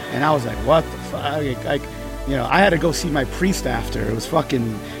And I was like, what the fuck? Like, you know, I had to go see my priest after. It was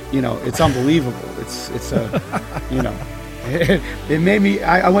fucking, you know, it's unbelievable. It's a, you know, it made me,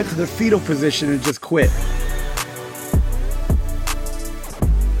 I went to the fetal position and just quit.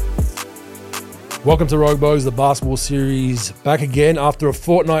 Welcome to Rogue Bows, the basketball series. Back again after a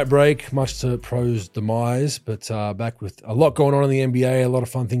fortnight break, much to Pro's demise, but back with a lot going on in the NBA, a lot of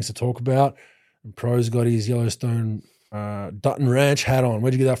fun things to talk about. And Pro's got his Yellowstone Dutton Ranch hat on.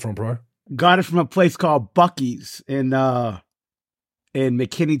 Where'd you get that from, Pro? Got it from a place called Buc-ee's in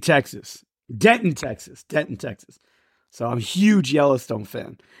McKinney, Texas. Denton, Texas. So I'm a huge Yellowstone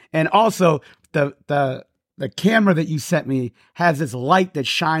fan. And also the camera that you sent me has this light that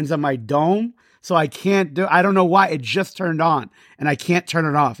shines on my dome. So I don't know why it just turned on and I can't turn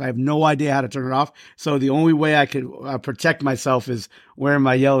it off. I have no idea how to turn it off. So the only way I could protect myself is wearing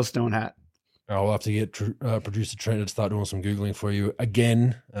my Yellowstone hat. I'll have to get producer Trent to start doing some Googling for you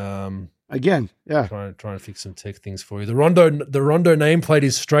again. Yeah. Trying to fix some tech things for you. The Rondo nameplate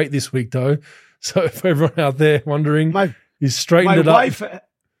is straight this week though. So for everyone out there wondering, he's straightened it up. My wife,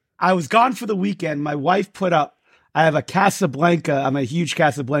 I was gone for the weekend. My wife put up, I have a Casablanca. I'm a huge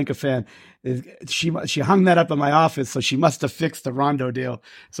Casablanca fan. She hung that up in my office, so she must have fixed the Rondo deal.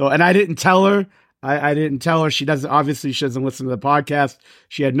 So, and I didn't tell her. I didn't tell her. She doesn't listen to the podcast.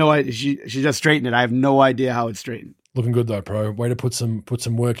 She had no idea. She just straightened it. I have no idea how it's straightened. Looking good though, Pro. Way to put some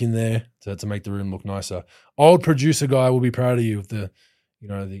work in there to make the room look nicer. Old producer guy will be proud of you with the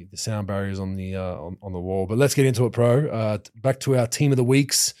sound barriers on the wall. But let's get into it, Pro. Back to our team of the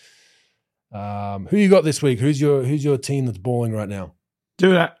weeks. Who you got this week? Who's your team that's balling right now?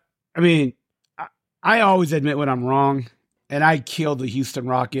 Dude, I mean, I always admit when I'm wrong, and I killed the Houston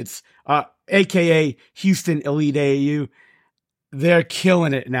Rockets, aka Houston Elite AAU. They're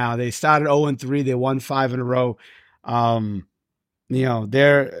killing it now. They started 0-3. They won 5 in a row.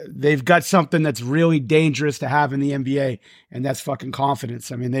 They've got something that's really dangerous to have in the NBA, and that's fucking confidence.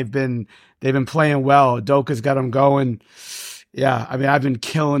 I mean, they've been playing well. Doka's got them going. Yeah, I mean, I've been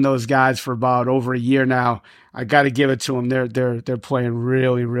killing those guys for about over a year now. I got to give it to them. They're playing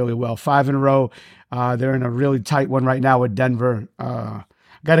really, really well. 5 in a row. They're in a really tight one right now with Denver.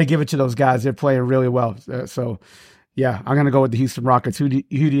 Got to give it to those guys. They're playing really well. So, yeah, I'm gonna go with the Houston Rockets. Who do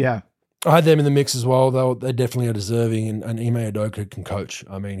you have? I had them in the mix as well. They definitely are deserving, and Ime Udoka can coach.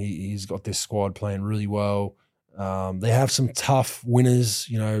 I mean, he's got this squad playing really well. They have some tough winners.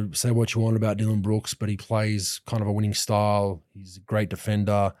 You know, say what you want about Dylan Brooks, but he plays kind of a winning style. He's a great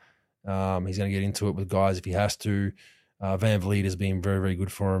defender. He's going to get into it with guys if he has to. Van Vliet has been very, very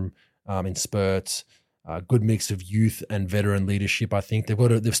good for him in spurts. Good mix of youth and veteran leadership. I think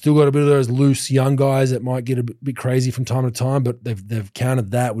they've still got a bit of those loose young guys that might get a bit crazy from time to time, but they've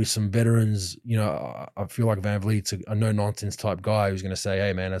countered that with some veterans. You know, I feel like Van Vliet's a no nonsense type guy who's going to say,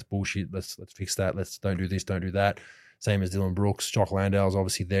 "Hey man, that's bullshit. Let's fix that. Let's don't do this, don't do that." Same as Dylan Brooks. Jock Landale's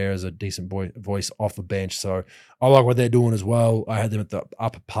obviously there as a decent voice off the bench. So I like what they're doing as well. I had them at the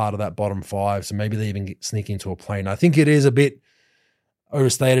upper part of that bottom 5, so maybe they even sneak into a play. And I think it is a bit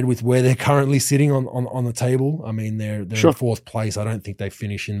overstated with where they're currently sitting on the table. I mean, they're in 4th place. I don't think they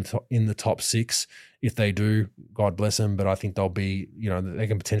finish in the top 6. If they do, God bless them. But I think they'll be, they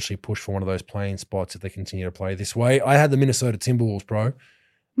can potentially push for one of those playing spots if they continue to play this way. I had the Minnesota Timberwolves, Pro.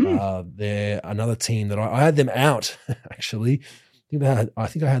 They're another team that I had them out, actually. I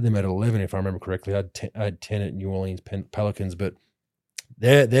think I had them at 11, if I remember correctly. I had 10 at New Orleans Pelicans, but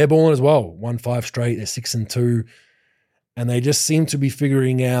they're balling as well. 1-5 straight. They're 6-2. And they just seem to be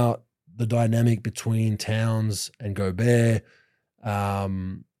figuring out the dynamic between Towns and Gobert.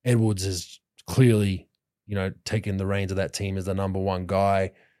 Edwards has clearly, taken the reins of that team as the number 1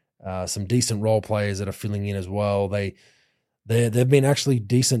 guy. Some decent role players that are filling in as well. They've been actually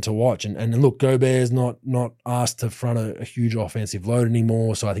decent to watch. And look, Gobert's not asked to front a huge offensive load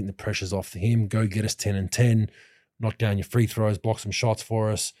anymore, so I think the pressure's off him. Go get us 10 and 10, knock down your free throws, block some shots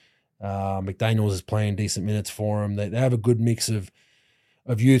for us. McDaniels is playing decent minutes for him. They have a good mix of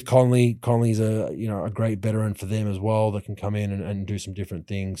youth. Conley's a great veteran for them as well that can come in and do some different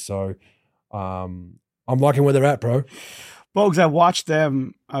things. So I'm liking where they're at, bro. Bogues, I watched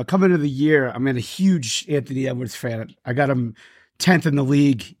them come into the year. I'm a huge Anthony Edwards fan. I got him 10th in the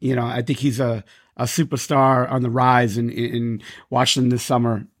league. I think he's a superstar on the rise, and watched him this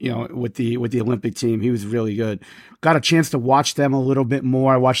summer, with the Olympic team. He was really good. Got a chance to watch them a little bit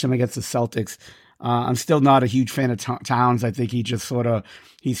more. I watched them against the Celtics. I'm still not a huge fan of Towns. I think he just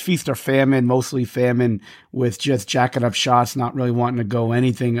he's feast or famine, mostly famine, with just jacking up shots, not really wanting to go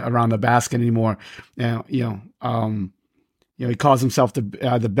anything around the basket anymore. he calls himself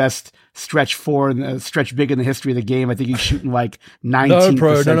the best stretch four and stretch big in the history of the game. I think he's shooting like 19% no,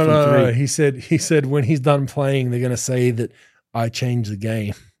 bro, no. three. He said when he's done playing, they're going to say that I changed the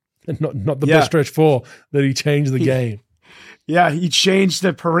game, not the best stretch four, that he changed the game. Yeah, he changed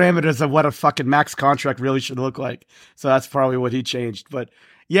the parameters of what a fucking max contract really should look like. So that's probably what he changed. But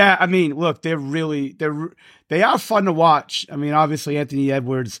yeah, I mean, look, they are fun to watch. I mean, obviously Anthony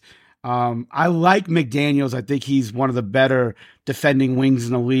Edwards. I like McDaniels. I think he's one of the better defending wings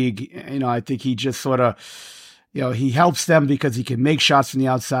in the league. I think he just sort of, he helps them because he can make shots from the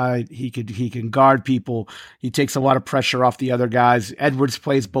outside. He can guard people. He takes a lot of pressure off the other guys. Edwards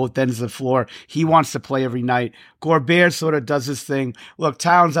plays both ends of the floor. He wants to play every night. Gobert sort of does his thing. Look,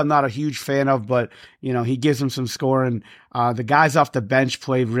 Towns, I'm not a huge fan of, but he gives him some scoring. The guys off the bench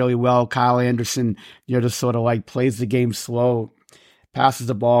played really well. Kyle Anderson, just sort of like plays the game slow, passes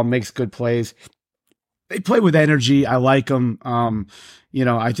the ball, makes good plays. They play with energy. I like them.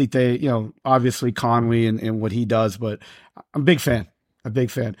 I think they, obviously Conley and what he does, but I'm a big fan.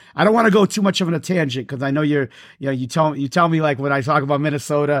 I don't want to go too much of a tangent because I know you tell me like when I talk about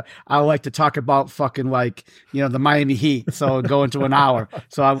Minnesota, I like to talk about fucking like, the Miami Heat. So go into an hour.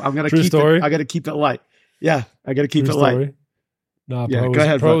 So I'm going to keep it. I got to keep it light. Yeah. I got to keep it light. No,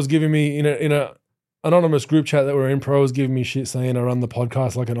 yeah, Pro was giving me in a anonymous group chat that we're in. Pro was giving me shit saying I run the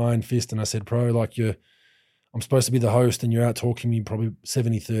podcast like an iron fist. And I said, Pro, like I'm supposed to be the host and you're out talking me probably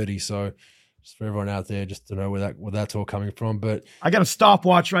 70-30. So just for everyone out there, just to know where that's all coming from. But I got a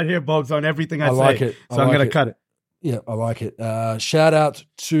stopwatch right here, Bogues, on everything I say. Like it. So I'm going to cut it. Yeah, I like it. Shout out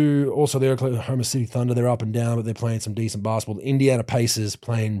to also the Oklahoma City Thunder. They're up and down, but they're playing some decent basketball. The Indiana Pacers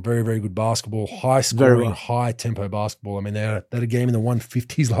playing very, very good basketball, high scoring, high tempo basketball. I mean, they had a game in the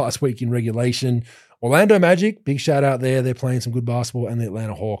 150s last week in regulation. Orlando Magic, big shout out there. They're playing some good basketball, and the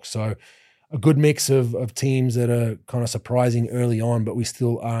Atlanta Hawks. So a good mix of teams that are kind of surprising early on, but we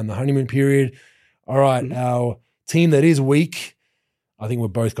still are in the honeymoon period. All right, Our team that is weak, I think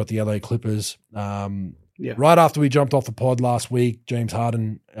we've both got the LA Clippers. Right after we jumped off the pod last week, James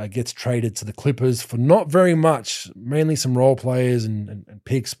Harden gets traded to the Clippers for not very much, mainly some role players and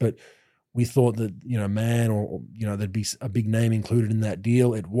picks, but we thought that, there'd be a big name included in that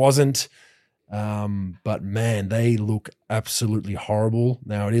deal. It wasn't. But man, they look absolutely horrible.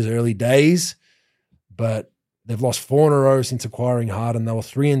 Now it is early days, but they've lost 4 in a row since acquiring Harden. They were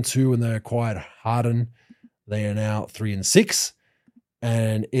 3-2 when they acquired Harden. They are now 3-6,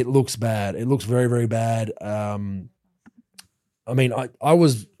 and it looks bad. It looks very, very bad. I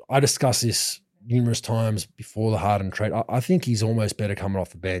discussed this numerous times before the Harden trade. I think he's almost better coming off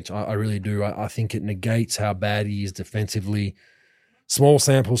the bench. I really do. I think it negates how bad he is defensively. Small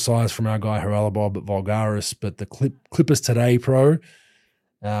sample size from our guy Haralabob at Vulgaris, but the Clippers today, Pro,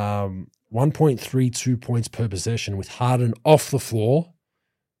 1.32 points per possession with Harden off the floor,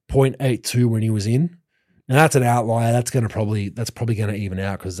 0.82 when he was in. Now that's an outlier. That's probably going to even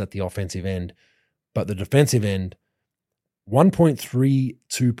out because it's at the offensive end. But the defensive end,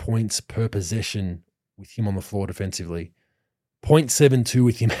 1.32 points per possession with him on the floor defensively, 0.72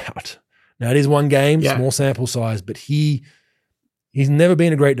 with him out. Now it is one game, small sample size, but he's never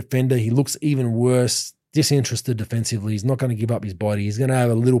been a great defender. He looks even worse, disinterested defensively. He's not going to give up his body. He's going to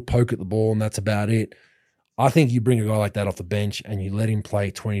have a little poke at the ball, and that's about it. I think you bring a guy like that off the bench and you let him play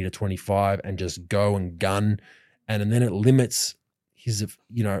 20 to 25 and just go and gun, and then it limits his,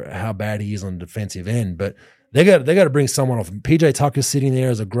 how bad he is on the defensive end. But they got to bring someone off. PJ Tucker's sitting there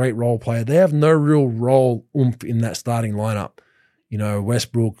as a great role player. They have no real role oomph in that starting lineup.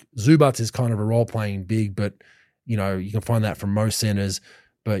 Westbrook, Zubats is kind of a role playing big, but you can find that from most centers,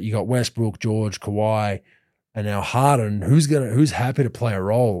 but you got Westbrook, George, Kawhi, and now Harden. Who's happy to play a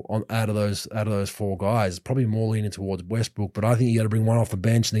role out of those 4 guys? Probably more leaning towards Westbrook, but I think you got to bring one off the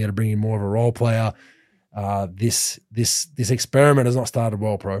bench and you got to bring in more of a role player. This experiment has not started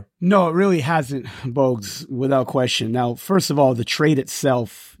well, Pro. No, it really hasn't, Bogues, without question. Now, first of all, the trade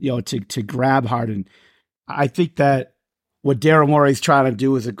itself, to grab Harden, I think that what Daryl Morey's trying to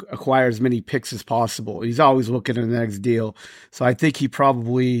do is acquire as many picks as possible. He's always looking at the next deal. So I think he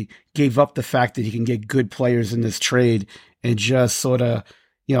probably gave up the fact that he can get good players in this trade and just sort of,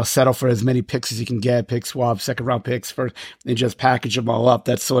 settle for as many picks as he can get, pick swap, second round picks first, and just package them all up.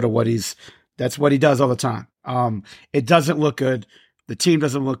 That's sort of what he does all the time. It doesn't look good. The team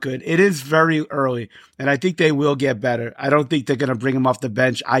doesn't look good. It is very early, and I think they will get better. I don't think they're going to bring him off the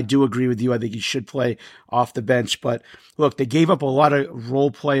bench. I do agree with you. I think he should play off the bench. But look, they gave up a lot of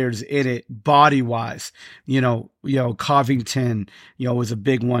role players in it, body wise. Covington, was a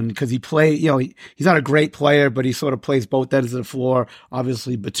big one because he played. He's not a great player, but he sort of plays both ends of the floor.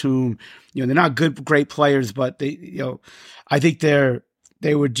 Obviously, Batum. They're not great players, but I think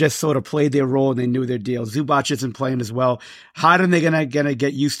they would just sort of play their role and they knew their deal. Zubac isn't playing as well. Harden, they're gonna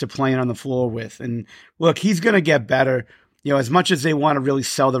get used to playing on the floor with. And look, he's gonna get better. As much as they want to really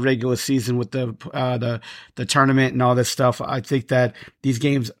sell the regular season with the tournament and all this stuff, I think that these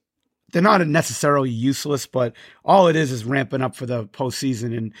games, they're not necessarily useless, but all it is ramping up for the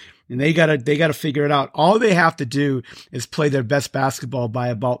postseason, and they gotta figure it out. All they have to do is play their best basketball by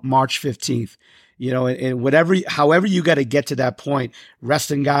about March 15th. And however you got to get to that point,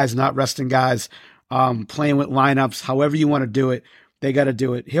 resting guys, not resting guys, playing with lineups, however you want to do it, they got to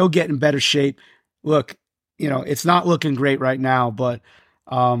do it. He'll get in better shape. Look, it's not looking great right now, but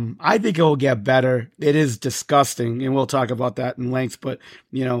I think it will get better. It is disgusting, and we'll talk about that in length, but,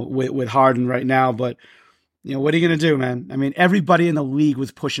 with Harden right now. But, what are you going to do, man? I mean, everybody in the league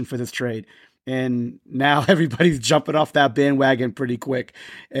was pushing for this trade. And now everybody's jumping off that bandwagon pretty quick.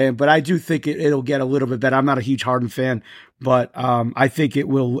 But I do think it'll get a little bit better. I'm not a huge Harden fan, but I think it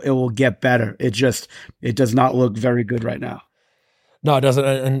will get better. It does not look very good right now. No, it doesn't.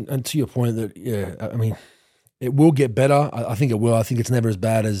 And to your point that, I mean, it will get better. I think it will. I think it's never as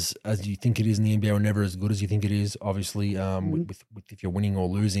bad as you think it is in the NBA, or never as good as you think it is, obviously, with if you're winning or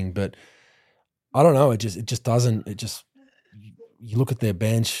losing. But I don't know. It just doesn't. You look at their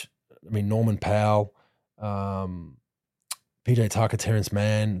bench. I mean, Norman Powell, PJ Tucker, Terrence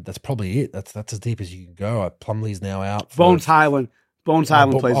Mann. That's probably it. That's as deep as you can go. Plumlee's now out. Bones Highland plays a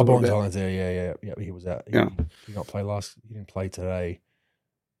little bit. Bones Highland's there. Yeah. He was out. He did not play last. He didn't play today.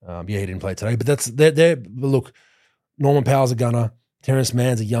 He didn't play today. But they're look. Norman Powell's a gunner. Terrence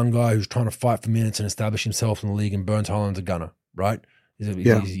Mann's a young guy who's trying to fight for minutes and establish himself in the league. And Bones Highland's a gunner, right?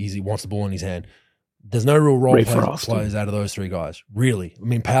 He wants the ball in his hand. There's no real role players out of those three guys, really. I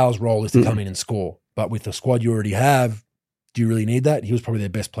mean, Powell's role is to come in and score. But with the squad you already have, do you really need that? He was probably their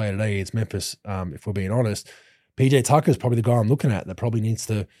best player today against Memphis, if we're being honest. PJ Tucker's probably the guy I'm looking at that probably needs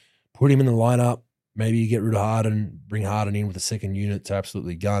to put him in the lineup. Maybe you get rid of Harden, bring Harden in with a second unit to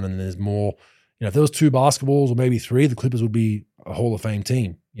absolutely gun. And there's more. If there was 2 basketballs or maybe 3, the Clippers would be a Hall of Fame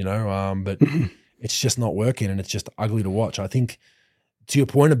team, But it's just not working, and it's just ugly to watch. I think to your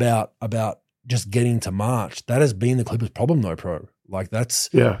point about just getting to March, that has been the Clippers' problem though, Pro. Like that's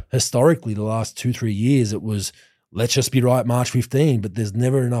historically the last 2-3 years, it was let's just be right March 15, but there's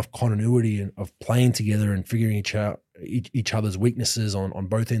never enough continuity of playing together and figuring each other's weaknesses on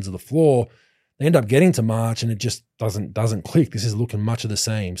both ends of the floor. They end up getting to March and it just doesn't click. This is looking much of the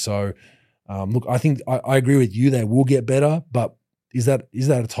same. So look, I think I agree with you. They will get better, but is that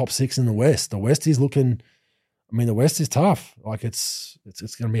a top 6 in the West? The West is looking. I mean, the West is tough. Like it's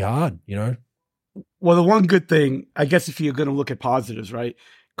going to be hard, Well, the one good thing, I guess, if you're going to look at positives, right?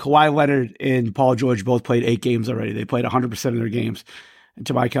 Kawhi Leonard and Paul George both played 8 games already. They played 100% of their games,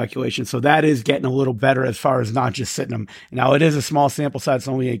 to my calculation. So that is getting a little better as far as not just sitting them. Now it is a small sample size; it's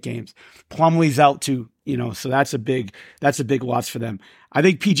only 8 games. Plumlee's out too, so that's a big loss for them. I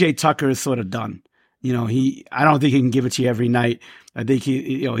think PJ Tucker is sort of done. I don't think he can give it to you every night. I think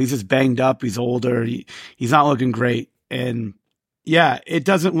he's just banged up. He's older. He's not looking great, and yeah, it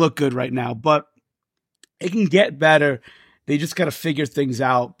doesn't look good right now, but it can get better. They just got to figure things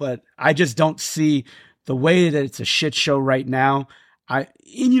out. But I just don't see the way that it's a shit show right now. And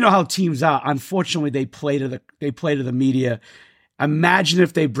you know how teams are. Unfortunately, they play to the media. Imagine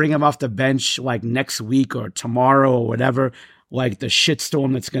if they bring him off the bench like next week or tomorrow or whatever, like the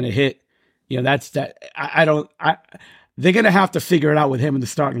shitstorm that's going to hit. That's that. They're going to have to figure it out with him in the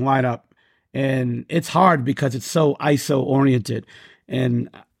starting lineup. And it's hard because it's so ISO oriented. And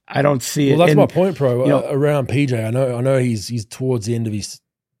I don't see it. Well, that's my point, Pro. Around PJ, I know he's towards the end of his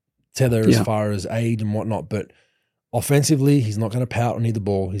tether as far as age and whatnot, but offensively, he's not going to pout on either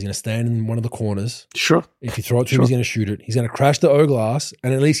ball. He's going to stand in one of the corners. Sure. If you throw it to him, he's going to shoot it. He's going to crash the O-glass,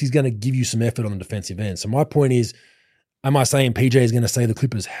 and at least he's going to give you some effort on the defensive end. So my point is, am I saying PJ is going to say the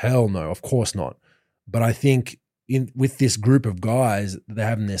Clippers? Hell no, of course not. But I think with this group of guys that they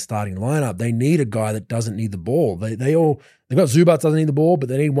have in their starting lineup, they need a guy that doesn't need the ball. They've got Zubac doesn't need the ball, but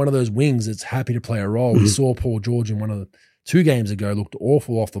they need one of those wings that's happy to play a role. We saw Paul George in one of the 2 games ago looked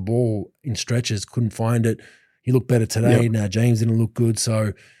awful off the ball in stretches, couldn't find it. He looked better today. Now James didn't look good,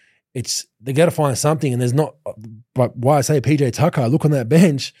 so they got to find something. And there's not. But why I say PJ Tucker, look on that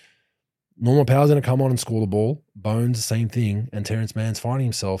bench. Norman Powell's going to come on and score the ball. Bones, the same thing. And Terrence Mann's finding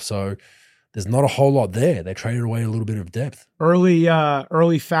himself. So there's not a whole lot there. They traded away a little bit of depth.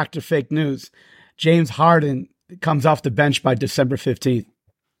 Early fact or fake news. James Harden comes off the bench by December 15th.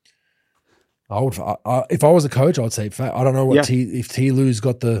 If I was a coach, I would say fact. I don't know if T. Lue's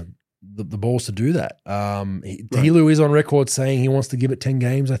got the balls to do that. T. Lue is on record saying he wants to give it 10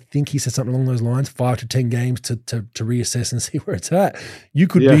 games. I think he said something along those lines, 5 to 10 games to reassess and see where it's at. You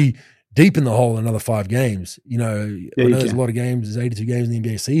could be deep in the hole in another 5 games. I know there's a lot of games. There's 82 games in the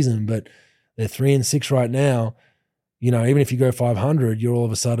NBA season, but they're 3-6 right now. Even if you go 500, you're all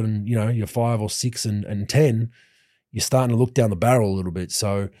of a sudden, you're 5 or 6 and 10. You're starting to look down the barrel a little bit.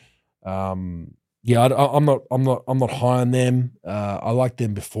 So, I'm not high on them. I liked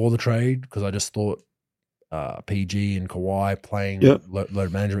them before the trade because I just thought PG and Kawhi playing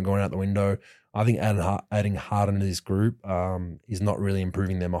load management going out the window. I think adding Harden to this group is not really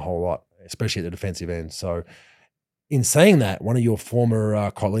improving them a whole lot, especially at the defensive end. So, in saying that, one of your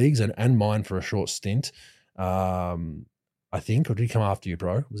former colleagues and mine for a short stint, I think, or did he come after you,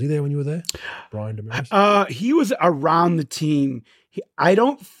 bro? Was he there when you were there, Brian Dameris? He was around the team. I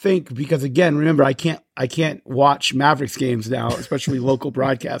don't think, because again, remember, I can't watch Mavericks games now, especially local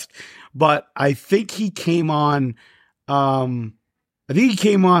broadcast. But I think he came on. Like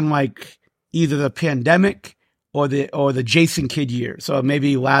either the pandemic or the Jason Kidd year. So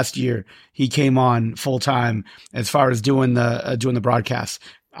maybe last year he came on full time as far as doing the broadcast.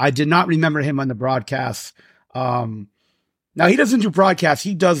 I did not remember him on the broadcast. Now he doesn't do broadcasts.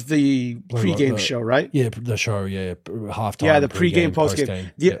 He does the pregame show, right? Yeah, the show. Yeah, halftime. Yeah, the pregame, postgame.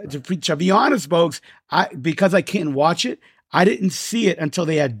 Yeah, to be honest, folks, because I can't watch it, I didn't see it until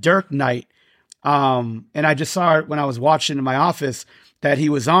they had Dirk night, and I just saw it when I was watching in my office that he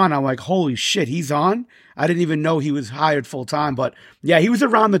was on. I'm like, holy shit, he's on. I didn't even know he was hired full time, but yeah, he was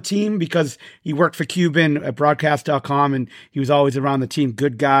around the team because he worked for Cuban at broadcast.com, and he was always around the team.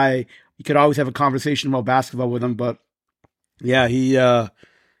 Good guy. You could always have a conversation about basketball with him, but. Yeah,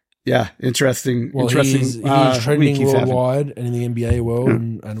 interesting. Well, he's trending worldwide and in the NBA world.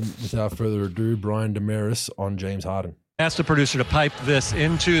 And without further ado, Brian Dameris on James Harden. Ask the producer to pipe this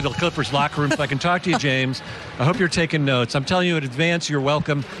into the Clippers locker room so I can talk to you, James. I hope you're taking notes. I'm telling you in advance, you're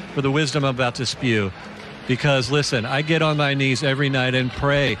welcome for the wisdom I'm about to spew. Because, listen, I get on my knees every night and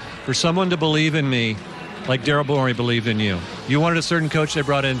pray for someone to believe in me like Daryl Morey believed in you. You wanted a certain coach, they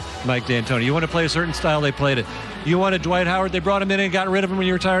brought in Mike D'Antoni. You want to play a certain style, they played it. You wanted Dwight Howard, they brought him in and got rid of him when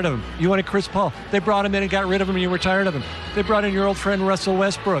you were tired of him. You wanted Chris Paul, they brought him in and got rid of him when you were tired of him. They brought in your old friend Russell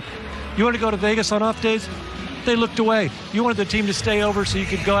Westbrook. You wanted to go to Vegas on off days? They looked away. You wanted the team to stay over so you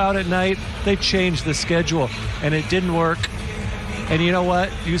could go out at night? They changed the schedule, and it didn't work. And you know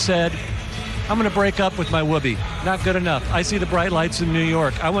what? You said, I'm going to break up with my whoopee. Not good enough. I see the bright lights in New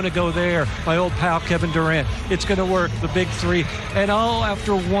York. I want to go there. My old pal, Kevin Durant. It's going to work. The big three. And all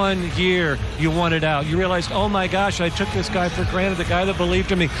after 1 year, you wanted out. You realized, oh my gosh, I took this guy for granted, the guy that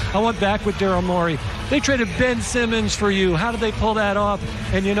believed in me. I went back with Daryl Morey. They traded Ben Simmons for you. How did they pull that off?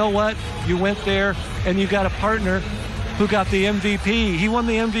 And you know what? You went there and you got a partner who got the MVP. He won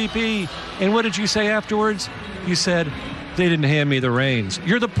the MVP. And what did you say afterwards? You said, they didn't hand me the reins.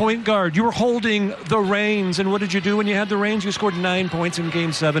 You're the point guard. You were holding the reins. And what did you do when you had the reins? You scored 9 points in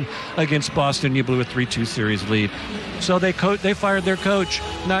Game 7 against Boston. You blew a 3-2 series lead. So they fired their coach.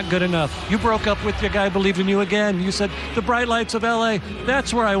 Not good enough. You broke up with your guy, believed in you again. You said, the bright lights of L.A.,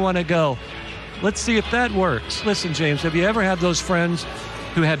 that's where I want to go. Let's see if that works. Listen, James, have you ever had those friends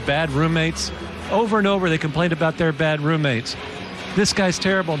who had bad roommates? Over and over, they complained about their bad roommates. This guy's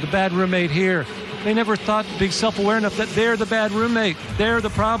terrible. The bad roommate here. They never thought to be self-aware enough that they're the bad roommate. They're the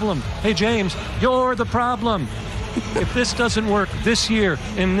problem. Hey, James, you're the problem. If this doesn't work this year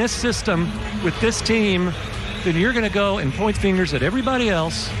in this system with this team, then you're going to go and point fingers at everybody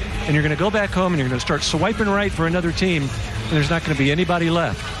else, and you're going to go back home and you're going to start swiping right for another team, and there's not going to be anybody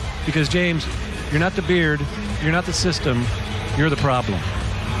left. Because, James, you're not the beard, you're not the system, you're the problem.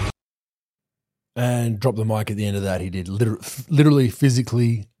 And drop the mic at the end of that. He did literally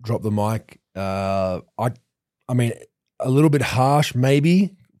physically drop the mic. I mean, a little bit harsh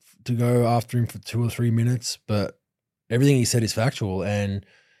maybe to go after him for 2 or 3 minutes, but everything he said is factual, and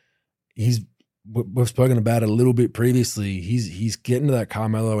we've spoken about it a little bit previously. He's getting to that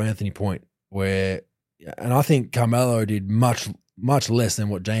Carmelo Anthony point where, and I think Carmelo did much less than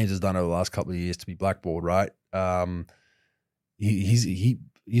what James has done over the last couple of years to be blackballed, right?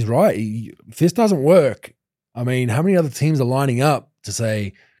 He's right. If this doesn't work, I mean, how many other teams are lining up to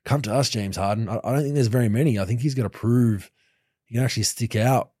say, come to us, James Harden? I don't think there's very many. I think he's got to prove he can actually stick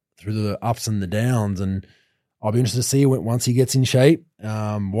out through the ups and the downs. And I'll be interested to see once he gets in shape.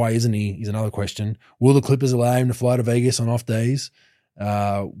 Why isn't he? Is another question. Will the Clippers allow him to fly to Vegas on off days?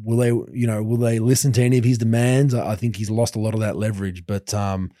 Will they listen to any of his demands? I think he's lost a lot of that leverage, but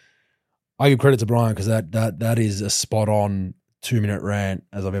I give credit to Brian because that is a spot on 2-minute rant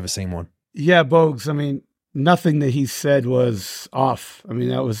as I've ever seen one. Yeah, Bogues. I mean, nothing that he said was off. I mean,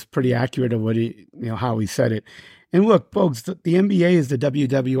 that was pretty accurate of what how he said it. And look, Bogues, the NBA is the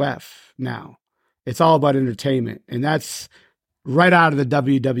WWF now. It's all about entertainment, and that's right out of the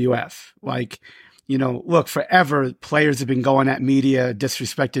WWF. Like, look, forever players have been going at media,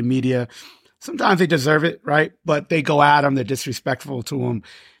 disrespected media. Sometimes they deserve it, right? But they go at them, they're disrespectful to them.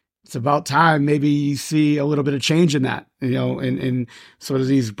 It's about time maybe you see a little bit of change in that, and sort of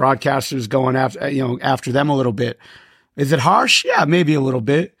these broadcasters going after them a little bit. Is it harsh? Yeah, maybe a little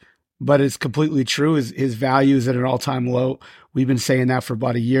bit, but it's completely true. His value is at an all-time low. We've been saying that for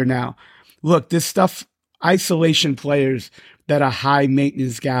about a year now. Look, this stuff, isolation players that are high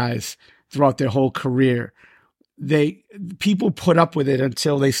maintenance guys throughout their whole career, people put up with it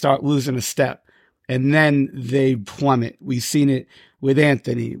until they start losing a step, and then they plummet. We've seen it with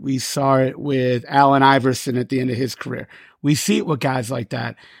Anthony. We saw it with Allen Iverson at the end of his career. We see it with guys like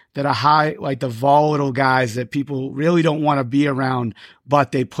that are high, like the volatile guys that people really don't want to be around,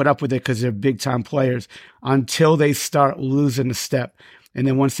 but they put up with it because they're big time players until they start losing a step. And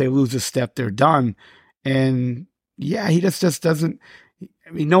then once they lose a step, they're done. And yeah, he just doesn't,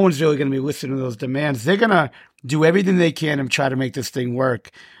 I mean, no one's really going to be listening to those demands. They're going to do everything they can and try to make this thing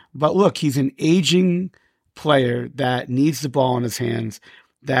work. But look, he's an aging player that needs the ball in his hands,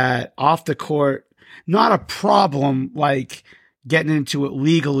 that off the court, not a problem like getting into it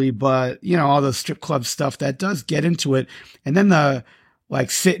legally, but all the strip club stuff that does get into it. And then the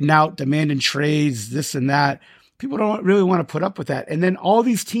like sitting out, demanding trades, this and that. People don't really want to put up with that. And then all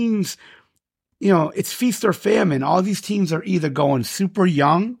these teams, it's feast or famine. All these teams are either going super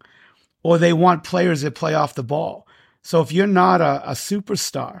young or they want players that play off the ball. So if you're not a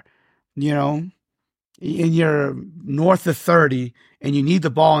superstar, and you're north of 30 and you need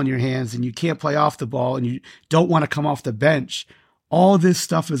the ball in your hands and you can't play off the ball and you don't want to come off the bench, all this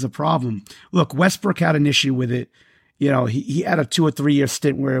stuff is a problem. Look, Westbrook had an issue with it. He had a 2 or 3 year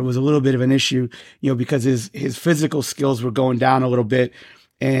stint where it was a little bit of an issue, because his physical skills were going down a little bit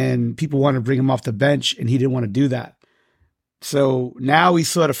and people wanted to bring him off the bench and he didn't want to do that. So now he's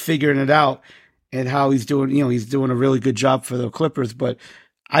sort of figuring it out and how he's doing, he's doing a really good job for the Clippers. But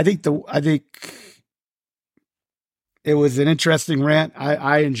I think it was an interesting rant.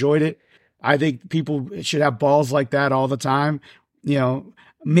 I enjoyed it. I think people should have balls like that all the time,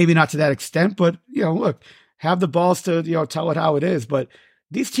 maybe not to that extent, but look, have the balls to, tell it how it is. But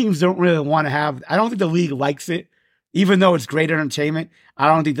these teams don't really want to have, I don't think the league likes it, even though it's great entertainment. I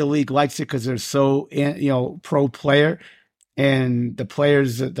don't think the league likes it because they're so, pro player and the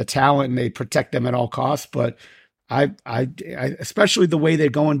players, the talent, and they protect them at all costs. But I especially the way they're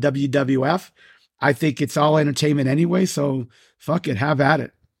going WWF, I think it's all entertainment anyway. So fuck it, have at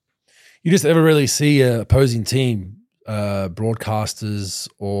it. You just never really see a opposing team, broadcasters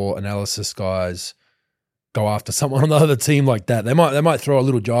or analysis guys go after someone on the other team like that. They might throw a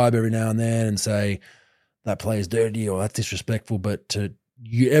little jibe every now and then and say that player's dirty or that's disrespectful, but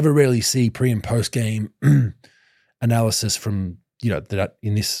you ever really see pre and post game analysis from that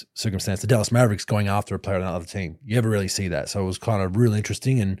in this circumstance, the Dallas Mavericks going after a player on another team. You ever really see that? So it was kind of really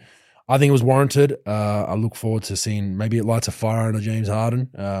interesting, and I think it was warranted. I look forward to seeing maybe it lights a fire under James Harden.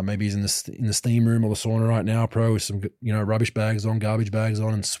 Maybe he's in the steam room or the sauna right now, pro, with some rubbish bags on, garbage bags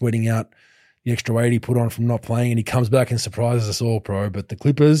on, and sweating out the extra weight he put on from not playing, and he comes back and surprises us all, pro. But the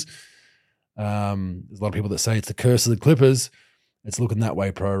Clippers, there's a lot of people that say it's the curse of the Clippers. It's looking that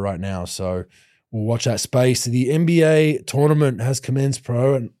way, pro, right now. So we'll watch that space. The NBA tournament has commenced,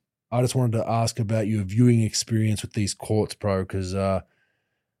 pro, and I just wanted to ask about your viewing experience with these courts, pro, because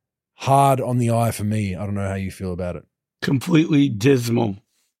hard on the eye for me. I don't know how you feel about it. Completely dismal.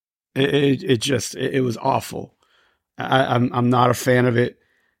 It was awful. I'm not a fan of it.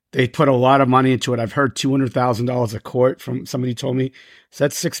 They put a lot of money into it. I've heard $200,000 a court from somebody told me. So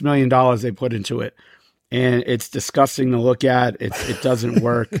that's $6 million they put into it. And it's disgusting to look at. It doesn't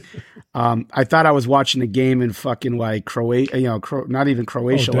work. I thought I was watching a game in fucking like Croatia, not even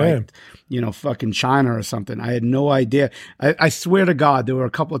Croatia, like, fucking China or something. I had no idea. I swear to God, there were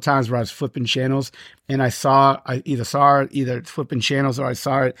a couple of times where I was flipping channels and I either flipping channels or I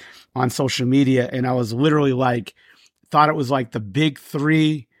saw it on social media. And I was literally like, thought it was like the big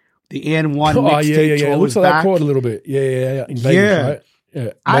three, the and one mixtape. Yeah. It looks like that court a little bit. Yeah. In Vegas, right?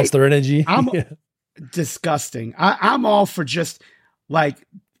 Yeah. Monster Energy. Disgusting. I'm all for just like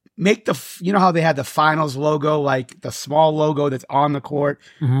make you know how they had the finals logo, like the small logo that's on the court.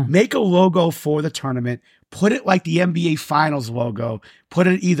 Make a logo for the tournament. Put it like the NBA Finals logo. Put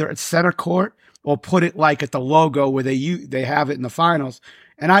it either at center court or put it like at the logo where they have it in the finals.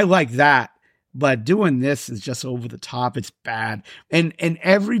 And I like that. But doing this is just over the top. It's bad. And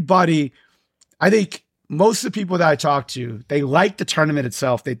everybody, I think most of the people that I talk to, they like the tournament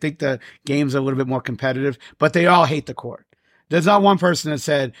itself. They think the game's a little bit more competitive, but they all hate the court. There's not one person that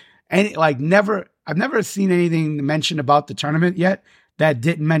said I've never seen anything mentioned about the tournament yet that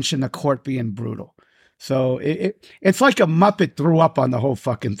didn't mention the court being brutal. So it's like a Muppet threw up on the whole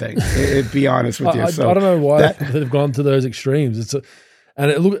fucking thing. To be honest with you. I don't know why they've gone to those extremes.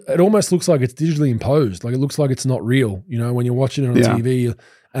 And it almost looks like it's digitally imposed. Like it looks like it's not real. You know, when you're watching it on TV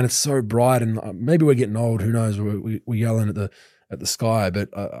and it's so bright, and maybe we're getting old. Who knows? We're yelling at the sky. But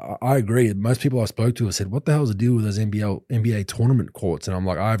I agree. Most people I spoke to have said, "What the hell's the deal with those NBA tournament courts?" And I'm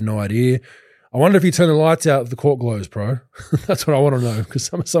like, I have no idea. I wonder if you turn the lights out if the court glows, bro. That's what I want to know, because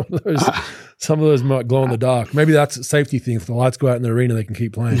some of those might glow in the dark. Maybe that's a safety thing. If the lights go out in the arena, they can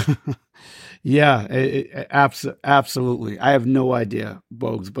keep playing. Yeah, absolutely. I have no idea,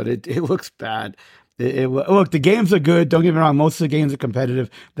 Bogues, but it looks bad. Look, the games are good. Don't get me wrong. Most of the games are competitive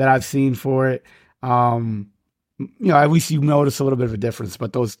that I've seen for it. At least you notice a little bit of a difference,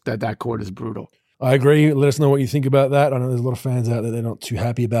 but that court is brutal. I agree. Let us know what you think about that. I know there's a lot of fans out there, they're not too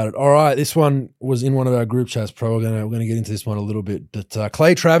happy about it. All right, this one was in one of our group chats, Pro. We're gonna get into this one a little bit. But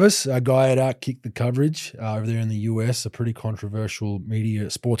Clay Travis, our guy at Outkick the Coverage over there in the US, a pretty controversial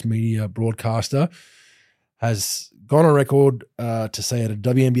sports media broadcaster, has gone on record to say that a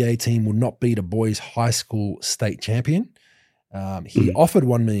WNBA team will not beat a boys' high school state champion. He offered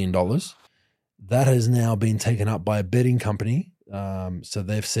 $1 million. That has now been taken up by a betting company. So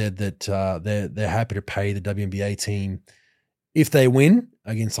they've said that they're happy to pay the WNBA team if they win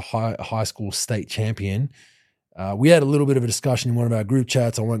against a high school state champion. We had a little bit of a discussion in one of our group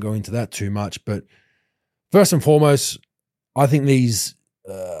chats. I won't go into that too much, but first and foremost, I think these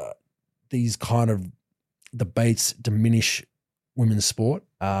kind of debates diminish women's sport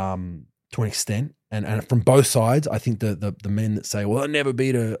to an extent, and from both sides. I think the men that say, "Well, they'll never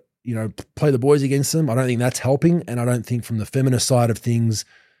beat play the boys against them," I don't think that's helping. And I don't think from the feminist side of things,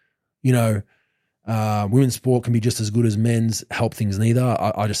 women's sport can be just as good as men's, help things neither.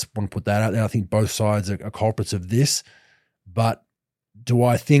 I just want to put that out there. I think both sides are culprits of this. But do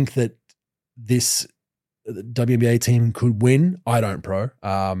I think that this WNBA team could win? I don't, Pro.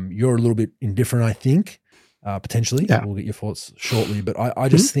 You're a little bit indifferent, I think, potentially. Yeah. We'll get your thoughts shortly. But I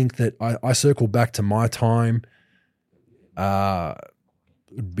just think that I circle back to my time.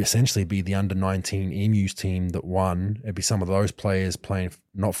 Would essentially be the under-19 Emus team that won. It'd be some of those players playing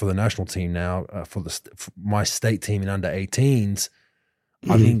not for the national team now, for my state team in under-18s.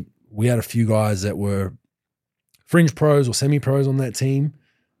 I think we had a few guys that were fringe pros or semi-pros on that team.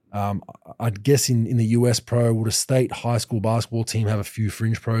 I'd guess in the US Pro, would a state high school basketball team have a few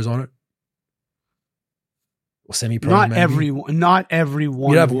fringe pros on it? Or semi-pros? Not everyone.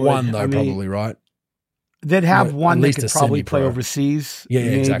 You'd have one though, probably, right? They'd have one that could probably play overseas. Yeah,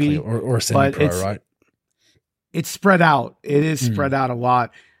 maybe. Exactly. Or a semi-pro, right? It's spread out. It is spread out a lot.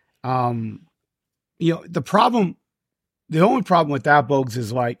 The only problem with that, Bogues,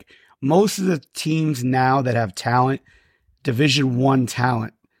 is like most of the teams now that have talent, Division I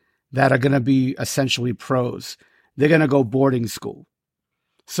talent, that are going to be essentially pros, they're going to go boarding school.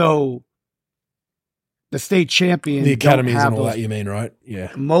 So the state champion, the academies and all that, you mean, right?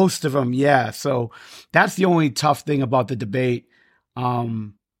 Yeah. Most of them, yeah. So that's the only tough thing about the debate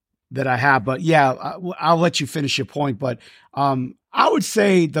that I have. But yeah, I'll let you finish your point. But I would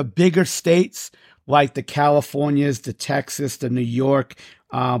say the bigger states like the Californias, the Texas, the New York,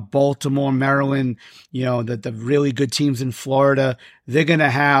 Baltimore, Maryland, the really good teams in Florida, they're going to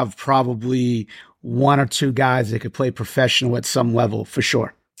have probably one or two guys that could play professional at some level for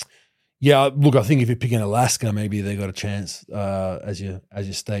sure. Yeah, look, I think if you're picking Alaska, maybe they got a chance as your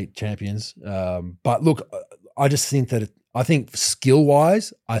state champions. But look, I just think that I think skill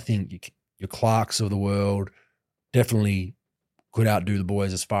wise, I think your Clarks of the world definitely could outdo the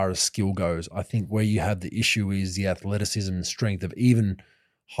boys as far as skill goes. I think where you have the issue is the athleticism and strength of even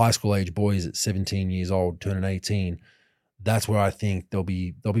high school age boys at 17 years old, turning 18. That's where I think there'll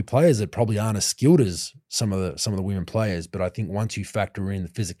be players that probably aren't as skilled as some of the women players. But I think once you factor in the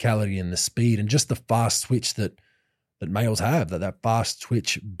physicality and the speed and just the fast twitch that males have, that fast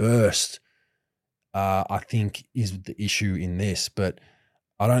twitch burst, I think is the issue in this. But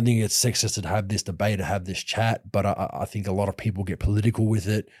I don't think it's sexist to have this debate, to have this chat. But I think a lot of people get political with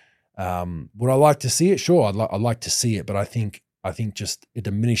it. Would I like to see it? Sure, I'd like to see it. But I think I think just it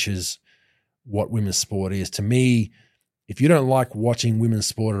diminishes what women's sport is. To me, if you don't like watching women's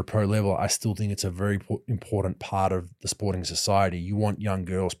sport at a pro level, I still think it's a very important part of the sporting society. You want young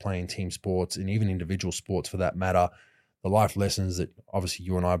girls playing team sports and even individual sports for that matter. The life lessons that obviously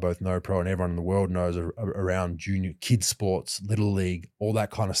you and I both know, pro, and everyone in the world knows are around junior kids sports, little league, all that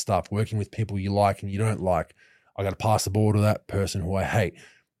kind of stuff, working with people you like and you don't like. I got to pass the ball to that person who I hate.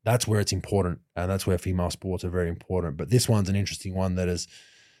 That's where it's important, and that's where female sports are very important. But this one's an interesting one that has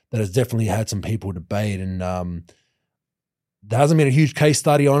definitely had some people debate, and there hasn't been a huge case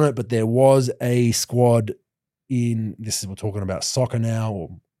study on it, but there was a squad we're talking about soccer now, or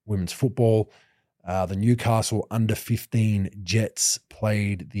women's football. The Newcastle under-15 Jets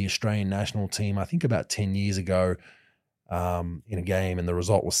played the Australian national team, I think about 10 years ago, in a game, and the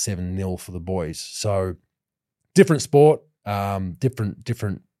result was 7-0 for the boys. So different sport,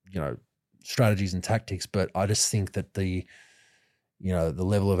 different strategies and tactics, but I just think that the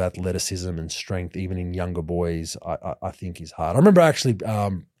level of athleticism and strength, even in younger boys, I think is hard. I remember actually,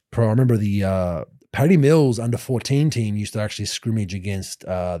 the Paddy Mills under-14 team used to actually scrimmage against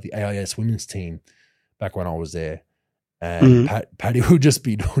the AIS women's team back when I was there. And Paddy would just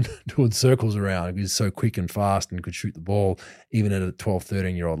be doing circles around. He was so quick and fast and could shoot the ball even at a 12,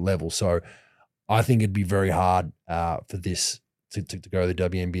 13-year-old level. So I think it'd be very hard for this to go the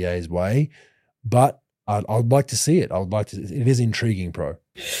WNBA's way. But I'd like to see it. It is intriguing, Pro.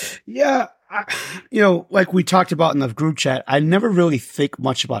 Yeah. Like we talked about in the group chat, I never really think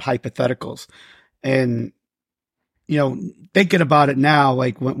much about hypotheticals. And, thinking about it now,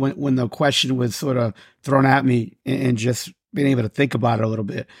 like when the question was sort of thrown at me and just being able to think about it a little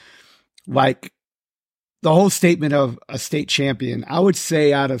bit, like the whole statement of a state champion, I would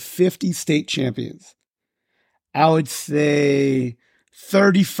say out of 50 state champions, I would say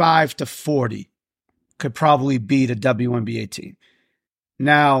 35 to 40 could probably beat a WNBA team.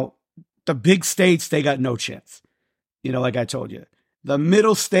 Now, the big states, they got no chance. Like I told you. The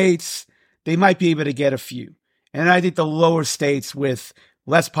middle states, they might be able to get a few. And I think the lower states with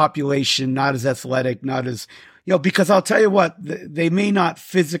less population, not as athletic, not as, because I'll tell you what, they may not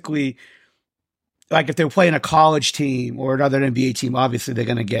physically, like if they're playing a college team or another NBA team, obviously they're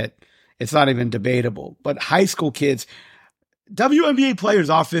going to get, it's not even debatable. But high school kids, WNBA players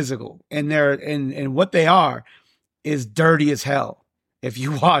are physical, and what they are is dirty as hell. If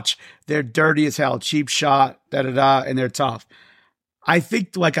you watch, they're dirty as hell, cheap shot, and they're tough. I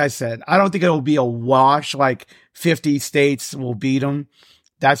think, like I said, I don't think it'll be a wash, like 50 states will beat them.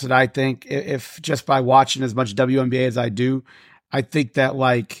 That's what I think. If just by watching as much WNBA as I do, I think that,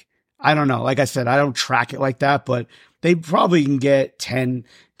 like, I don't know. Like I said, I don't track it like that, but they probably can get 10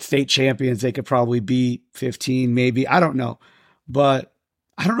 state champions. They could probably beat 15, maybe. I don't know. But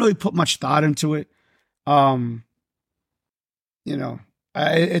I don't really put much thought into it.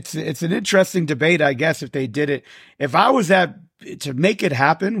 It's an interesting debate, I guess, if they did it. If I was to make it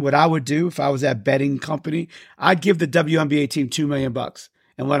happen, what I would do if I was that betting company, I'd give the WNBA team $2 million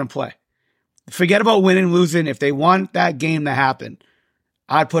and let them play. Forget about winning, losing. If they want that game to happen,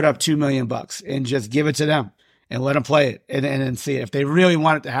 I'd put up $2 million and just give it to them and let them play it and see it if they really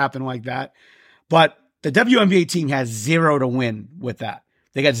want it to happen like that. But the WNBA team has 0 to win with that.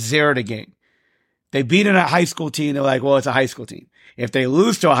 They got 0 to gain. They beat a high school team. They're like, well, it's a high school team. If they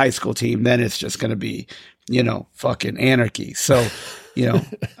lose to a high school team, then it's just going to be, fucking anarchy. So,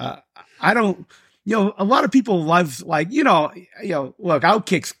 I don't, a lot of people love, like, look,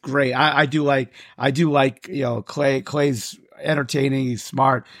 Outkick's great. I do like, Clay's entertaining. He's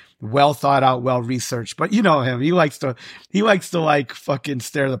smart, well thought out, well researched, but you know him, he likes to like fucking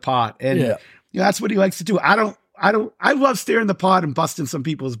stir the pot. And that's what he likes to do. I love stirring the pot and busting some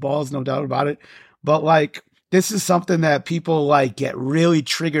people's balls, no doubt about it. But like, this is something that people like get really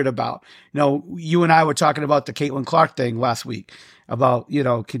triggered about. You and I were talking about the Caitlin Clark thing last week about,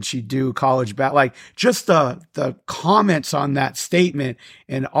 can she do college like just the comments on that statement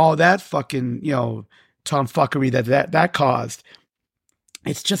and all that fucking, tomfuckery that caused.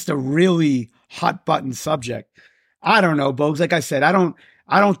 It's just a really hot button subject. I don't know, Bogues. Like I said, I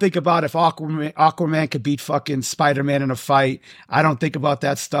don't think about if Aquaman could beat fucking Spider-Man in a fight. I don't think about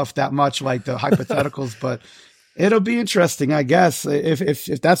that stuff that much, like the hypotheticals, but it'll be interesting, I guess.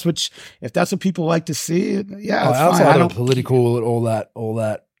 If that's what people like to see, yeah. Outside of political, all that,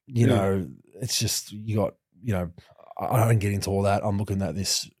 it's just, I don't get into all that. I'm looking at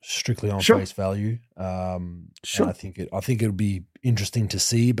this strictly on face value. Sure. I think it'll be interesting to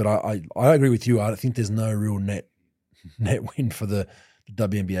see, but I agree with you. I think there's no real net win for the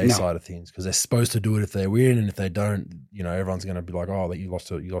WNBA side of things, because they're supposed to do it if they win, and if they don't, everyone's going to be like, oh, you lost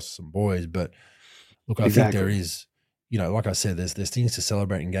to some boys. But look, I think there is, like I said, there's things to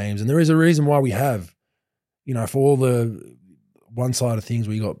celebrate in games, and there is a reason why we have, for all the one side of things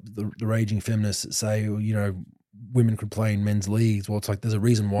where you got the raging feminists that say, women could play in men's leagues. Well, it's like there's a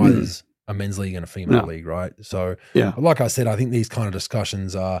reason why there's a men's league and a female league, right? So, but like I said, I think these kind of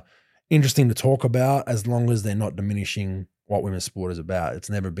discussions are interesting to talk about as long as they're not diminishing what women's sport is about. It's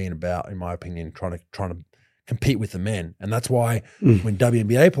never been about, in my opinion, trying to compete with the men, and that's why when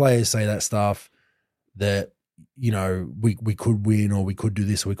WNBA players say that stuff, that we could win or we could do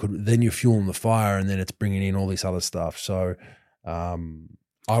this or we could, then you're fueling the fire, and then it's bringing in all this other stuff. So, I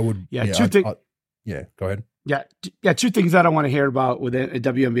would, go ahead. Yeah. Two things that I want to hear about with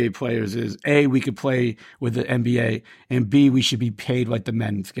WNBA players is A, we could play with the NBA, and B, we should be paid like the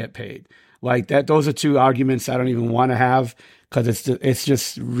men get paid. Like that. Those are two arguments I don't even want to have because it's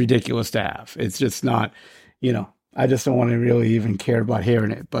just ridiculous to have. It's just not, I just don't want to really even care about hearing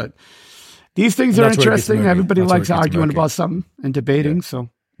it. But these things are interesting. Everybody likes arguing about something and debating. Yeah. So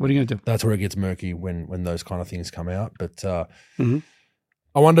what are you going to do? That's where it gets murky when those kind of things come out. But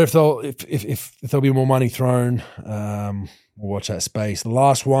I wonder if there'll be more money thrown. We'll watch that space. The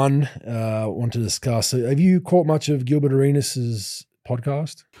last one I want to discuss. Have you caught much of Gilbert Arenas'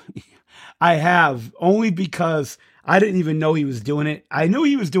 podcast? I have, only because I didn't even know he was doing it. I knew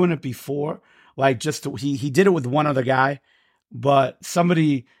he was doing it before, like he did it with one other guy, but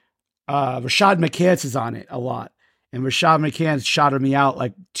somebody, Rashad McCants is on it a lot, and Rashad McCants shouted me out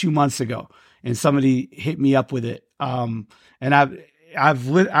like 2 months ago, and somebody hit me up with it. And I've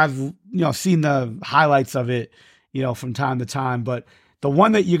seen the highlights of it, from time to time, but the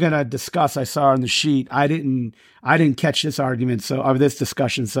one that you're going to discuss, I saw on the sheet. I didn't catch this argument, or this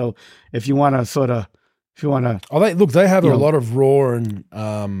discussion. So if you want to they have a lot of raw and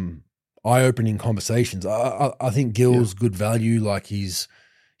eye-opening conversations. I think Gil's good value. Like he's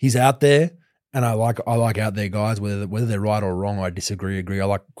out there, and I like out there guys. Whether they're right or wrong, I disagree. Agree. I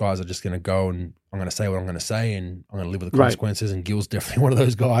like guys that are just going to go and I'm going to say what I'm going to say, and I'm going to live with the consequences. Right. And Gil's definitely one of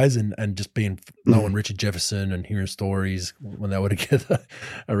those guys, and just knowing Richard Jefferson and hearing stories when they were together.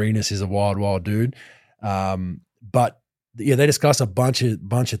 Arenas is a wild, wild dude. But yeah, they discuss a bunch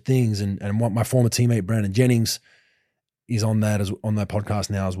of things, and what my former teammate Brandon Jennings is on that podcast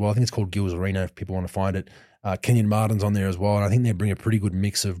now as well. I think it's called Gil's Arena if people want to find it. Kenyon Martin's on there as well, and I think they bring a pretty good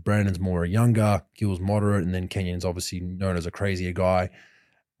mix of Brandon's more younger, Gil's moderate, and then Kenyon's obviously known as a crazier guy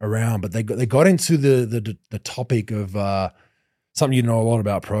around. But they got into the topic of something you know a lot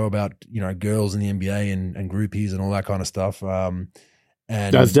about, about girls in the NBA and groupies and all that kind of stuff. And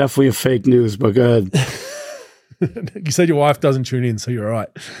that's definitely a fake news, but good. You said your wife doesn't tune in, so you're right.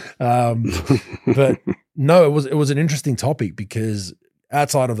 But no, it was an interesting topic because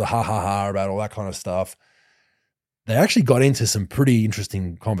outside of the ha about all that kind of stuff, they actually got into some pretty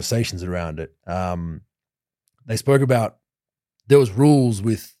interesting conversations around it. They spoke about there was rules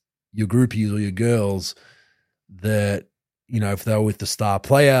with your groupies or your girls that, if they were with the star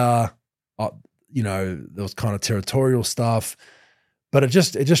player, there was kind of territorial stuff. But it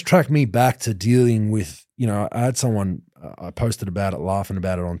just tracked me back to dealing with, I had someone, I posted about it, laughing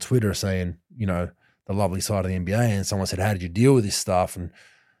about it on Twitter, saying, the lovely side of the NBA, and someone said, how did you deal with this stuff? And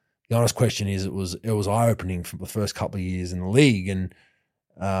the honest question is, it was eye-opening for the first couple of years in the league. And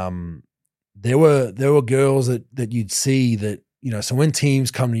there were girls that you'd see that, so when teams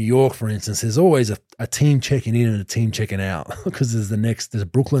come to New York, for instance, there's always a team checking in and a team checking out because there's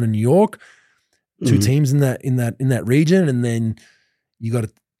Brooklyn and New York, two teams in that region, and then you got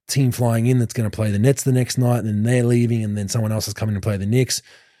a team flying in that's going to play the Nets the next night, and then they're leaving, and then someone else is coming to play the Knicks.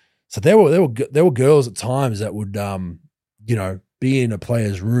 So there were girls at times that would be in a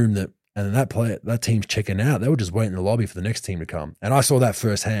player's room that team's checking out. They would just wait in the lobby for the next team to come, and I saw that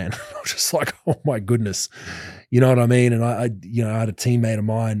firsthand. I was just like, oh my goodness, you know what I mean? And I had a teammate of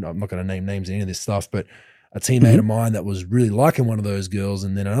mine. I'm not going to name names in any of this stuff, but a teammate of mine that was really liking one of those girls,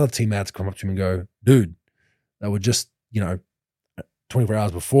 and then another teammate had to come up to him and go, dude, they were just 24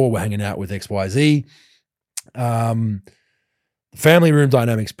 hours before we're hanging out with XYZ. Family room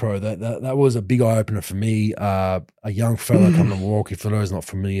dynamics pro, that was a big eye opener for me. A young fella coming to Milwaukee, for those not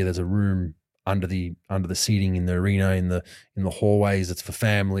familiar, there's a room under the seating in the arena, in the hallways. It's for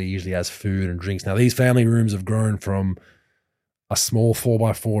family, usually has food and drinks. Now these family rooms have grown from a small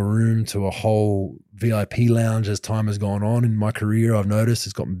 4x4 room to a whole VIP lounge as time has gone on in my career. I've noticed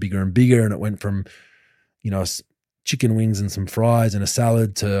it's gotten bigger and bigger, and it went from chicken wings and some fries and a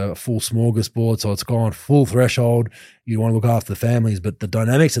salad to a full smorgasbord. So it's gone full threshold. You want to look after the families, but the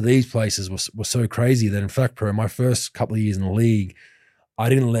dynamics of these places were so crazy that in fact, my first couple of years in the league, I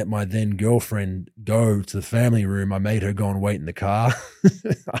didn't let my then girlfriend go to the family room. I made her go and wait in the car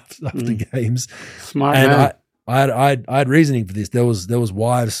after games. Smart man. I had reasoning for this. There was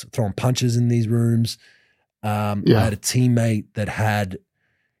wives throwing punches in these rooms. I had a teammate that had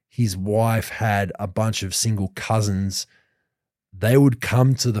his wife had a bunch of single cousins. They would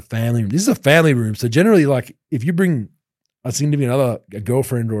come to the family room. This is a family room, so generally, like if you bring a significant other, a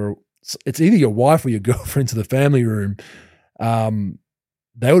girlfriend, or it's either your wife or your girlfriend to the family room,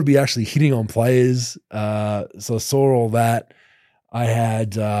 they would be actually hitting on players. So I saw all that. I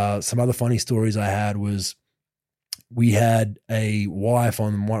had some other funny stories. I had was we had a wife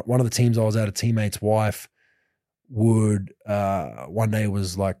on one of the teams I was at. A teammate's wife would one day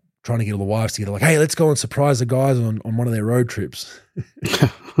was like trying to get all the wives together, like, hey, let's go and surprise the guys on one of their road trips.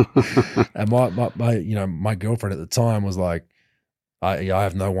 And my girlfriend at the time was like, I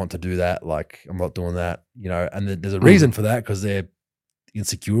have no want to do that. Like, I'm not doing that, and there's a reason for that, because they're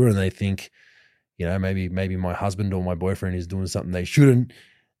insecure and they think, maybe my husband or my boyfriend is doing something they shouldn't.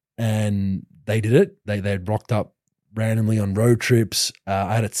 And they did it. They had rocked up randomly on road trips.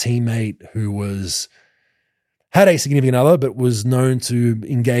 I had a teammate who had a significant other, but was known to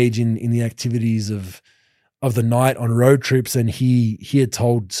engage in the activities of the night on road trips. And he had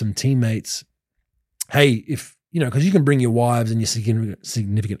told some teammates, hey, if, because you can bring your wives and your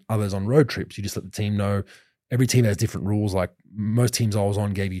significant others on road trips. You just let the team know. Every team has different rules. Like most teams I was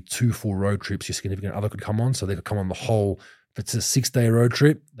on gave you 2 full road trips your significant other could come on. So they could come on the whole. If it's a 6-day road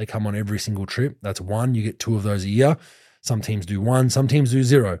trip, they come on every single trip. That's 1. You get 2 of those a year. Some teams do 1, some teams do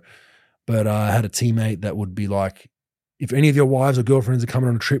 0. But I had a teammate that would be like, if any of your wives or girlfriends are coming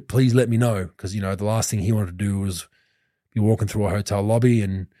on a trip, please let me know. Because, the last thing he wanted to do was be walking through a hotel lobby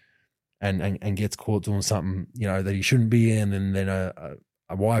and gets caught doing something, that he shouldn't be in. And then a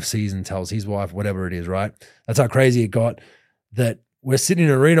wife sees and tells his wife, whatever it is, right? That's how crazy it got, that we're sitting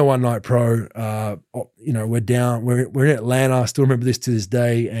in an arena one night, pro. We're down, we're in Atlanta. I still remember this to this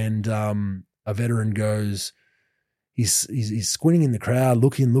day. And a veteran goes, he's squinting in the crowd,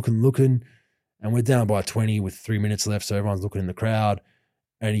 looking. And we're down by 20 with 3 minutes left. So everyone's looking in the crowd.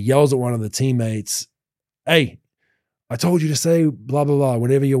 And he yells at one of the teammates, hey, I told you to say blah, blah, blah.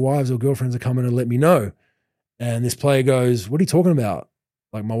 Whenever your wives or girlfriends are coming, and let me know. And this player goes, what are you talking about?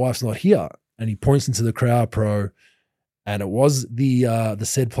 Like, my wife's not here. And he points into the crowd, pro. And it was the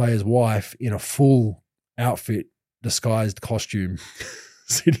said player's wife in a full outfit, disguised costume,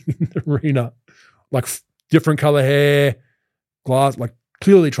 sitting in the arena, like different color hair, glass, like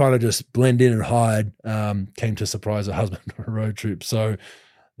clearly trying to just blend in and hide. Came to surprise her husband on a road trip. So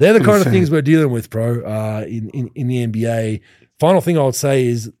they're the kind of things we're dealing with, bro, in the NBA. Final thing I would say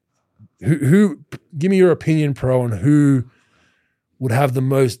is, who give me your opinion, pro, on who would have the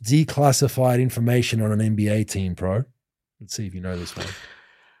most declassified information on an NBA team, pro? Let's see if you know this one.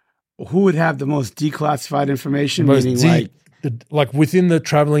 Who would have the most declassified information? Meaning like within the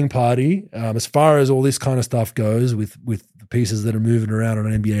traveling party, as far as all this kind of stuff goes, with the pieces that are moving around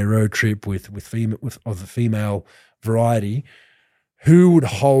on an NBA road trip with of the female variety, who would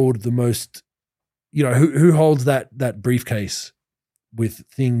hold the most? Who holds that briefcase with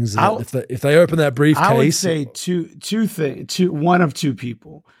things? If they open that briefcase, I would say one of two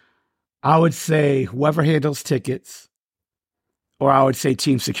people. I would say whoever handles tickets, or I would say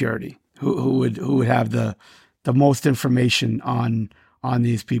team security, who would have the most information on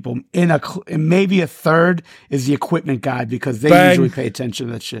these people. And maybe a third is the equipment guy, because they usually pay attention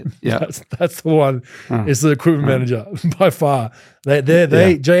to that shit. Yeah, that's the one. It's the equipment manager by far. They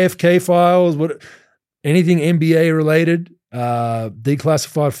JFK files, anything NBA related,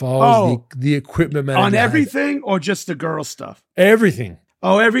 declassified files. The equipment manager on everything, or just the girl stuff. Everything.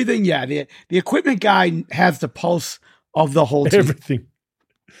 Oh, everything. Yeah, the equipment guy has the pulse of the whole team. Everything.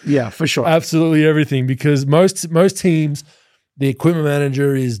 Yeah, for sure. Absolutely everything, because most teams, the equipment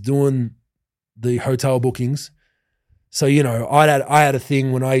manager is doing the hotel bookings. So, I had a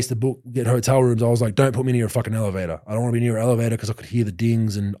thing when I used to get hotel rooms. I was like, don't put me near a fucking elevator. I don't want to be near an elevator because I could hear the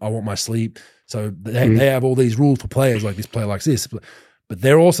dings and I want my sleep. So they have all these rules for players, like this player likes this. But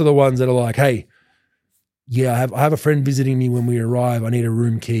they're also the ones that are like, hey, yeah, I have a friend visiting me when we arrive. I need a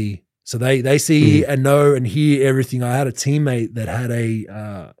room key. So they see and know and hear everything. I had a teammate that had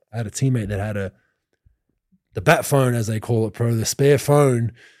the bat phone, as they call it, pro, the spare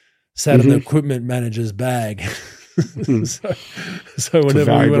phone, sat in the equipment manager's bag. so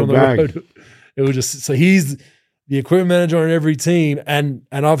whenever we went on the road, it was just, so he's the equipment manager on every team. And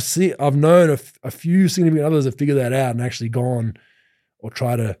I've known a few significant others have figured that out and actually gone or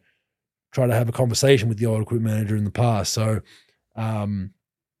try to have a conversation with the old equipment manager in the past. So,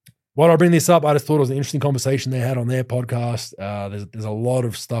 why do I bring this up? I just thought it was an interesting conversation they had on their podcast. There's a lot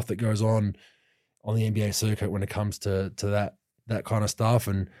of stuff that goes on the NBA circuit when it comes to that kind of stuff.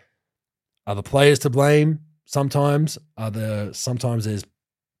 And are the players to blame? sometimes. Sometimes there's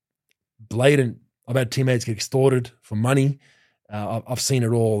blatant. I've had teammates get extorted for money. I've seen it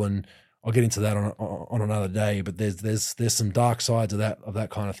all, and I'll get into that on another day. But there's some dark sides of that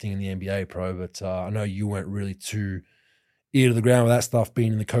kind of thing in the NBA, pro. But I know you weren't really too ear to the ground with that stuff.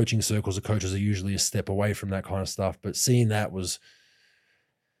 Being in the coaching circles, the coaches are usually a step away from that kind of stuff. But seeing that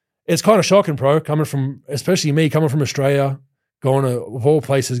it's kind of shocking, pro. Especially me coming from Australia, going to, of all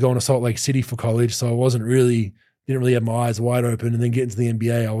places, going to Salt Lake City for college. So I didn't really have my eyes wide open. And then getting to the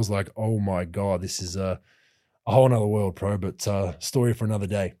NBA, I was like, oh my God, this is a whole nother world, pro. But story for another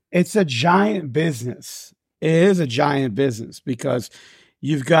day. It's a giant business. It is a giant business because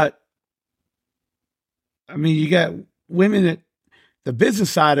you got women that the business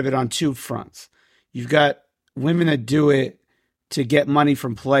side of it on two fronts. You've got women that do it to get money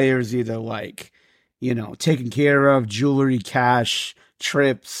from players, either like, taken care of, jewelry, cash,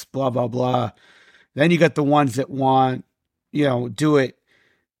 trips, blah, blah, blah. Then you got the ones that want, do it.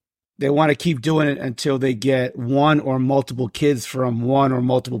 They want to keep doing it until they get one or multiple kids from one or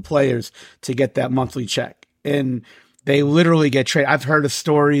multiple players to get that monthly check. And they literally get traded. I've heard of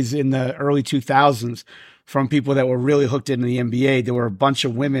stories in the early 2000s from people that were really hooked into the NBA. There were a bunch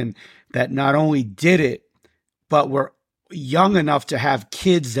of women that not only did it, but were young enough to have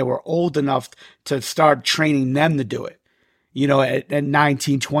kids that were old enough to start training them to do it, at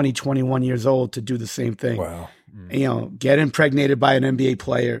 19, 20, 21 years old to do the same thing. Wow. Get impregnated by an NBA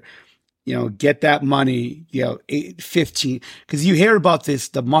player, get that money, 15, because you hear about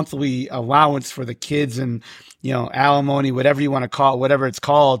the monthly allowance for the kids and, alimony, whatever you want to call it, whatever it's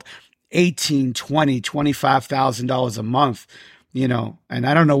called, $18, $20, $25,000 a month, and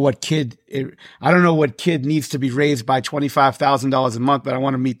I don't know what kid needs to be raised by $25,000 a month, but I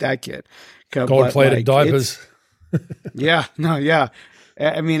want to meet that kid. Gold-plated diapers. Yeah.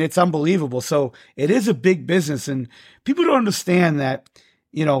 I mean, it's unbelievable. So it is a big business, and people don't understand that,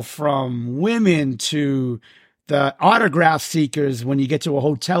 from women to the autograph seekers, when you get to a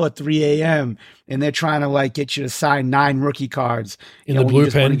hotel at 3 a.m. and they're trying to get you to sign 9 rookie cards in the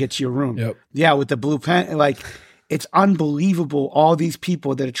blue pen to get to your room. Yep. Yeah. With the blue pen, it's unbelievable. All these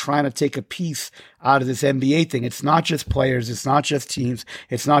people that are trying to take a piece out of this NBA thing. It's not just players. It's not just teams.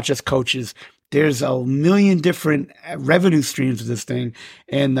 It's not just coaches. There's a million different revenue streams of this thing.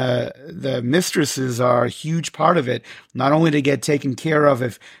 And the mistresses are a huge part of it, not only to get taken care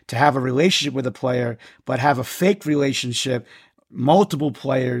of, to have a relationship with a player, but have a fake relationship, multiple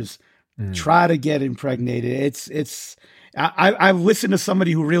players, try to get impregnated. I've listened to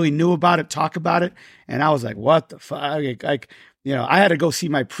somebody who really knew about it, talk about it. And I was like, what the fuck? I had to go see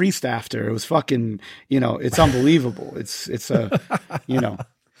my priest after. It was fucking, it's unbelievable.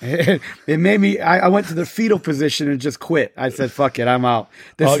 It made me, I went to the fetal position and just quit. I said, fuck it, I'm out.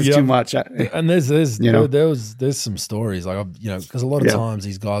 This is too much. And there's some stories because a lot of times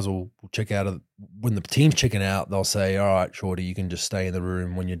these guys will check out when the team's checking out, they'll say, all right, shorty, you can just stay in the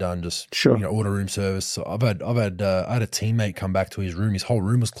room when you're done. Just order room service. So I had a teammate come back to his room. His whole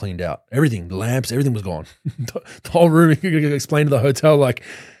room was cleaned out. Everything, the lamps, everything was gone. The whole room, he could explain to the hotel,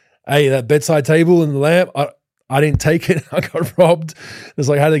 hey, that bedside table and the lamp, I didn't take it. I got robbed. It's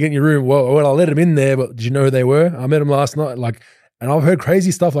how did they get in your room? Well, I let them in there, but did you know who they were? I met them last night. And I've heard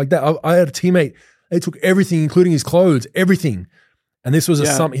crazy stuff like that. I had a teammate. They took everything, including his clothes, everything. And this was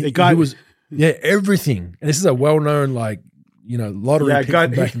everything. And this is a well-known, lottery pick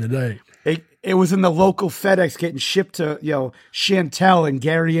from back in the day. It was in the local FedEx getting shipped to, Chantel in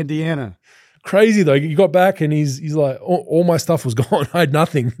Gary, Indiana. Crazy though. You got back and he's like, all my stuff was gone. I had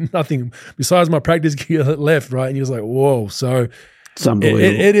nothing besides my practice gear that left. Right. And he was like, whoa. So it's unbelievable.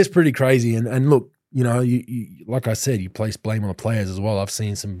 It is pretty crazy. And look, you like I said, you place blame on the players as well. I've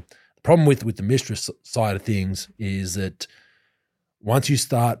seen the problem with the mistress side of things is that once you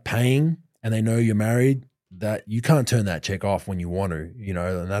start paying and they know you're married, that you can't turn that check off when you want to,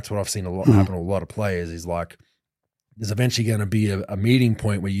 and that's what I've seen happen to a lot of players is there's eventually going to be a meeting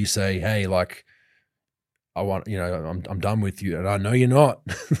point where you say, hey, I want, I'm done with you. And I know you're not.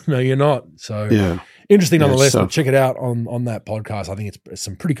 No, you're not. So interesting nonetheless. So check it out on that podcast. I think it's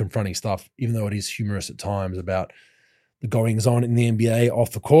some pretty confronting stuff, even though it is humorous at times about the goings on in the NBA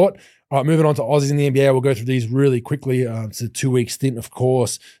off the court. All right, moving on to Aussies in the NBA. We'll go through these really quickly. It's a 2-week stint, of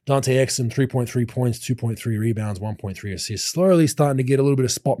course. Dante Exum, 3.3 points, 2.3 rebounds, 1.3 assists. Slowly starting to get a little bit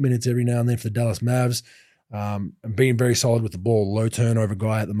of spot minutes every now and then for the Dallas Mavs. And being very solid with the ball, low turnover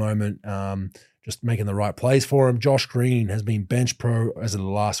guy at the moment, just making the right plays for him. Josh Green has been bench pro as of the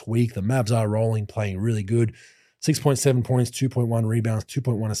last week. The Mavs are rolling, playing really good. 6.7 points, 2.1 rebounds,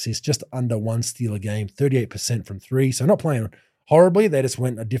 2.1 assists, just under 1 steal a game, 38% from 3. So not playing horribly. They just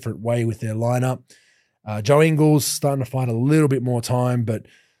went a different way with their lineup. Joe Ingles starting to find a little bit more time, but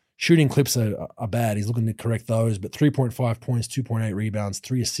shooting clips are bad. He's looking to correct those, but 3.5 points, 2.8 rebounds,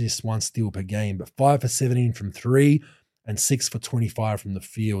 3 assists, 1 steal per game, but 5 for 17 from 3 and 6 for 25 from the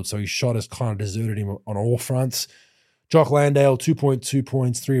field. So his shot has kind of deserted him on all fronts. Jock Landale, 2.2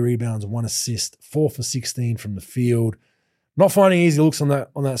 points, 3 rebounds, 1 assist, 4 for 16 from the field. Not finding easy looks on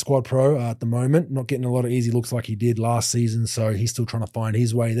that squad pro at the moment. Not getting a lot of easy looks like he did last season, so he's still trying to find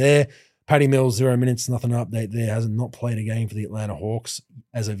his way there. Patty Mills, 0 minutes, nothing to update there. Hasn't not played a game for the Atlanta Hawks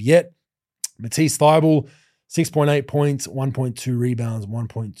as of yet. Matisse Thybulle, 6.8 points, 1.2 rebounds,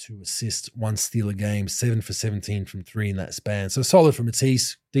 1.2 assists, 1 steal a game, 7 for 17 from 3 in that span. So solid for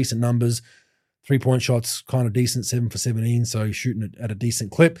Matisse, decent numbers. 3-point shots, kind of decent, 7 for 17, so he's shooting it at a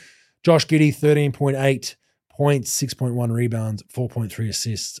decent clip. Josh Giddey, 13.8 points, 6.1 rebounds, 4.3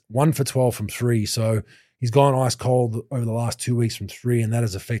 assists, 1 for 12 from 3. So he's gone ice cold over the last 2 weeks from 3, and that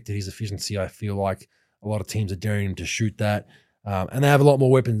has affected his efficiency. I feel like a lot of teams are daring him to shoot that. And they have a lot more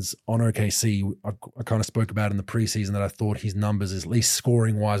weapons on OKC. I kind of spoke about in the preseason that I thought his numbers, at least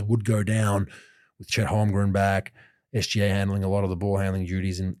scoring-wise, would go down with Chet Holmgren back, SGA handling a lot of the ball handling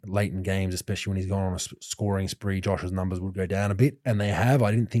duties in late in games, especially when he's gone on a scoring spree. Josh's numbers would go down a bit, and they have.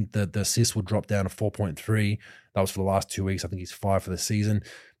 I didn't think that the assists would drop down to 4.3. That was for the last 2 weeks. I think he's 5 for the season.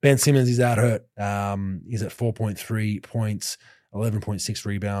 Ben Simmons is out hurt. He's at 4.3 points, 11.6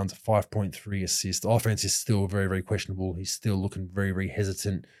 rebounds, 5.3 assists. The offense is still very, very questionable. He's still looking very, very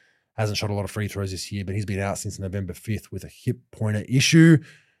hesitant. Hasn't shot a lot of free throws this year, but he's been out since November 5th with a hip pointer issue.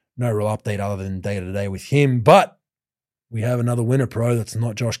 No real update other than day-to-day with him, but we have another winner pro that's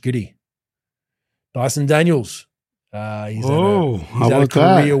not Josh Giddey. Dyson Daniels. He's had a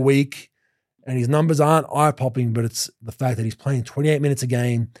career week, and his numbers aren't eye-popping, but it's the fact that he's playing 28 minutes a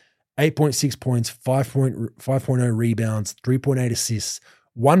game, 8.6 points, 5.0 rebounds, 3.8 assists,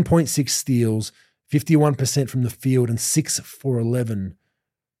 1.6 steals, 51% from the field, and 6 for 11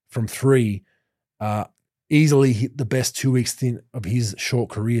 from 3. Easily hit the best 2 weeks stint of his short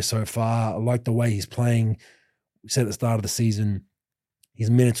career so far. I like the way he's playing. We said at the start of the season, his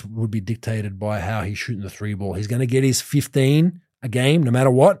minutes would be dictated by how he's shooting the 3 ball. He's going to get his 15 a game no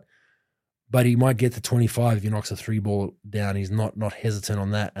matter what, but he might get to 25 if he knocks the 3 ball down. He's not hesitant on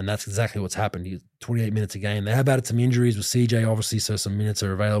that, and that's exactly what's happened. He's 28 minutes a game. They have added some injuries with CJ, obviously, so some minutes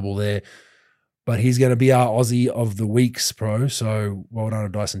are available there, but he's going to be our Aussie of the weeks, pro, so well done to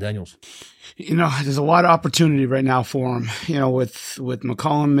Dyson Daniels. There's a lot of opportunity right now for him, with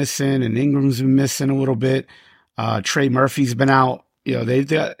McCollum missing and Ingram's been missing a little bit. Trey Murphy's been out.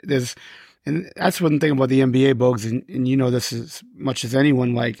 There's, and that's one thing about the NBA, Bogues, and this as much as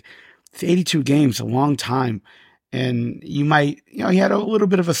anyone. Like, it's 82 games, a long time, and you might, he had a little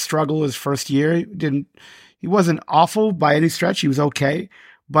bit of a struggle his first year. He wasn't awful by any stretch. He was okay,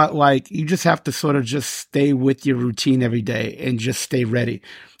 but like, you just have to sort of just stay with your routine every day and just stay ready.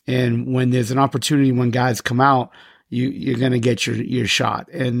 And when there's an opportunity, when guys come out, you're going to get your shot.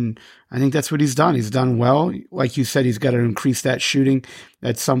 And I think that's what he's done. He's done well. Like you said, he's got to increase that shooting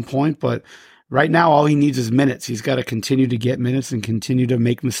at some point. But right now, all he needs is minutes. He's got to continue to get minutes and continue to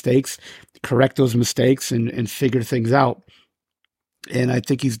make mistakes, correct those mistakes, and figure things out. And I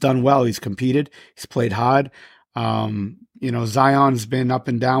think he's done well. He's competed. He's played hard. Zion's been up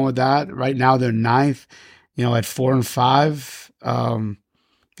and down with that. Right now, they're 9th, at 4 and 5.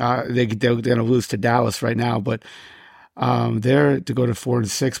 They're going to lose to Dallas right now, but they're to go to 4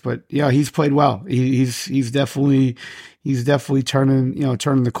 and 6. But yeah, he's played well. He's definitely turning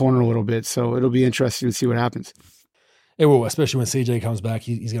the corner a little bit. So it'll be interesting to see what happens. It will, especially when CJ comes back.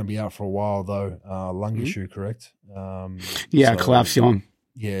 He's going to be out for a while though. Lung issue, correct? Collapse lung.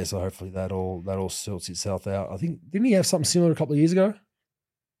 Yeah, so hopefully that all sorts itself out. I think, didn't he have something similar a couple of years ago?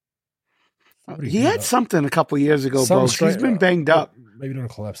 He had something a couple of years ago, Bo. He's been banged up. Maybe not a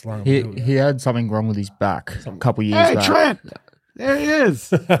collapsed lung. He had something wrong with his back a couple of years back. Trent! There he is.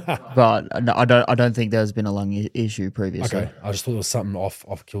 But I don't think there's been a lung issue previously. Okay, I just thought it was something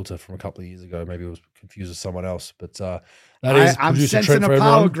off kilter from a couple of years ago. Maybe it was confused with someone else. But I'm sensing a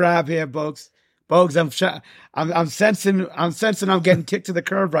power grab here, Bogues. I'm sensing I'm getting kicked to the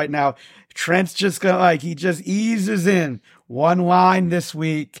curb right now. Trent's just he just eases in 1 line this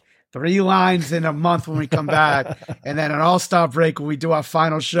week. 3 lines in a month when we come back, and then an all-star break when we do our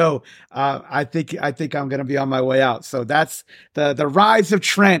final show. I think I'm going to be on my way out. So that's the rise of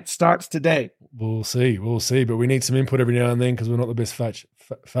Trent starts today. We'll see, but we need some input every now and then because we're not the best fact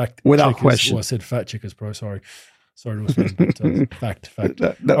without checkers. question. Well, I said fact checkers, bro. Sorry to offend, but fact.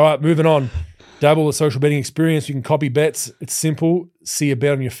 No. All right, moving on. Dabble the social betting experience. You can copy bets. It's simple. See a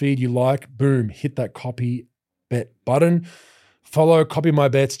bet on your feed you like. Boom, hit that copy bet button. Follow, copy my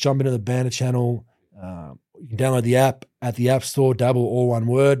bets, jump into the banner channel, You can download the app at the App Store. Dabble, all one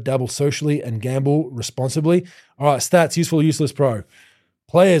word. Dabble socially and gamble responsibly. All right, stats, useful, useless, pro.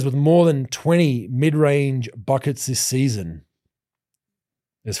 Players with more than 20 mid-range buckets this season.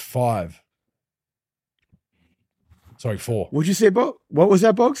 There's 5. Sorry, 4. What'd you say, Bo? What was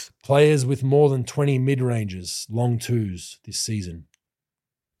that, Bogs? Players with more than 20 mid-ranges, long twos this season.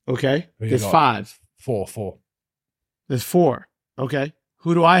 Okay. Who you There's got? 5. 4. There's 4. Okay.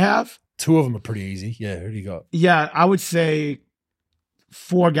 Who do I have? 2 of them are pretty easy. Yeah, who do you got? Yeah, I would say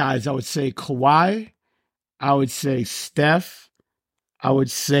 4 guys. I would say Kawhi. I would say Steph. I would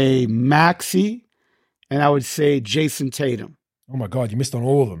say Maxey. And I would say Jason Tatum. Oh, my God, you missed on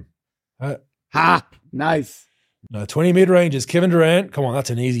all of them. Ha! Nice. No, 20 mid-ranges. Kevin Durant. Come on, that's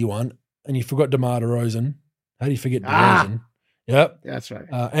an easy one. And you forgot DeMar DeRozan. How do you forget DeRozan? Yep. That's right.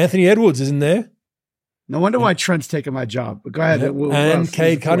 Anthony Edwards is in there. No wonder why Trent's taking my job. But go ahead. Yep. And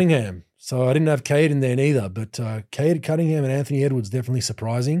Cade Cunningham. So I didn't have Cade in there neither. But Cade Cunningham and Anthony Edwards definitely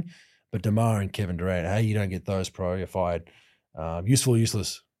surprising. But DeMar and Kevin Durant, hey, you don't get those, pro. You're fired. Useful,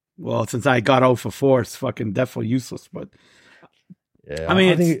 useless. Well, since I got 0 for 4, it's fucking definitely useless. But yeah, I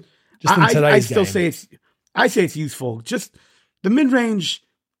mean, I think just in today's I still game, say it's useful. Just the mid-range,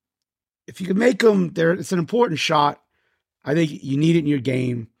 if you can make them there, it's an important shot. I think you need it in your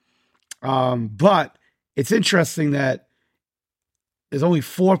game. But it's interesting that there's only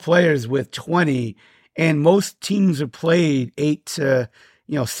 4 players with 20, and most teams have played 7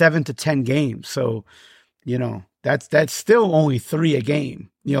 to 10 games. So, that's still only 3 a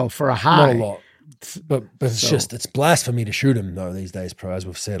game, for a high. not a lot. But it's blasphemy to shoot him though these days, pro. As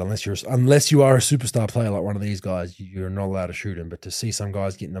we've said, unless you are a superstar player like one of these guys, you're not allowed to shoot him. But to see some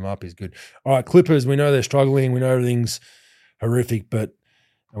guys getting them up is good. All right, Clippers. We know they're struggling. We know everything's horrific, but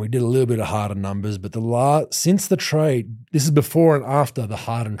we did a little bit of Harden numbers. But since the trade, this is before and after the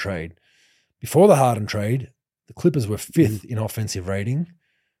Harden trade. Before the Harden trade, the Clippers were 5th in offensive rating.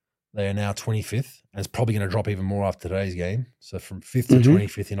 They are now 25th, and it's probably going to drop even more after today's game. So from 5th to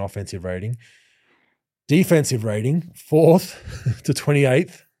 25th in offensive rating. Defensive rating, 4th to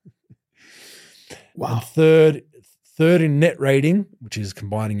 28th. Wow. And third in net rating, which is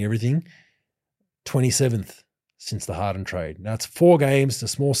combining everything, 27th since the Harden trade. Now it's 4 games, it's a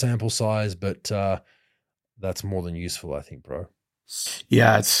small sample size, but that's more than useful, I think, bro.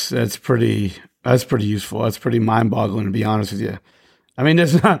 Yeah, that's pretty useful. That's pretty mind-boggling, to be honest with you. I mean,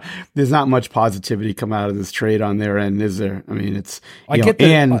 there's not much positivity come out of this trade on their end, is there? I mean, I get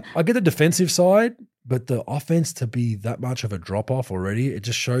the defensive side, but the offense to be that much of a drop-off already, it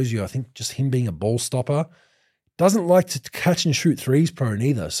just shows you, I think, just him being a ball stopper. Doesn't like to catch and shoot threes, pro,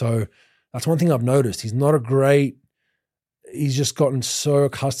 neither. So that's one thing I've noticed. He's just gotten so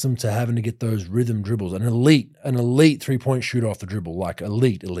accustomed to having to get those rhythm dribbles. An elite 3-point shooter off the dribble, like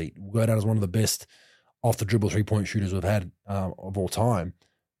elite. Will go down as one of the best off the dribble 3-point shooters we've had of all time.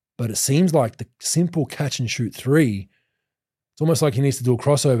 But it seems like the simple catch and shoot 3, it's almost like he needs to do a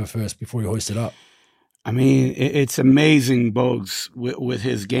crossover first before he hoists it up. I mean, it's amazing, Bogues, with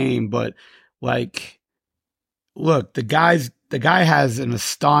his game. But like, look, the guy has an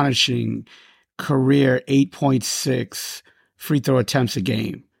astonishing career 8.6 free throw attempts a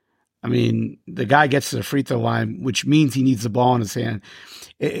game. I mean, the guy gets to the free throw line, which means he needs the ball in his hand.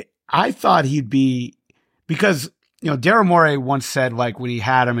 I thought he'd be, because, Daryl Morey once said, like, when he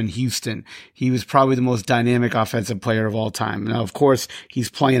had him in Houston, he was probably the most dynamic offensive player of all time. Now, of course,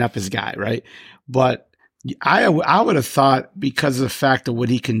 he's playing up his guy, right? But I would have thought, because of the fact of what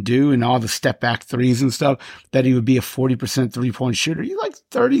he can do and all the step back threes and stuff, that he would be a 40% 3-point shooter. He's like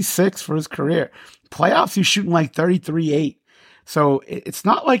 36 for his career. Playoffs, he's shooting like 33.8. So it's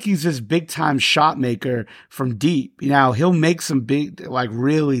not like he's this big time shot maker from deep. He'll make some big, like,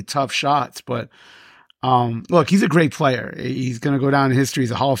 really tough shots, but look, he's a great player. He's going to go down in history.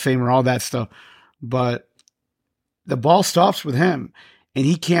 He's a Hall of Famer, all that stuff. But the ball stops with him, and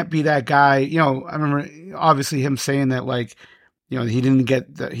he can't be that guy. I remember obviously him saying that, like, he didn't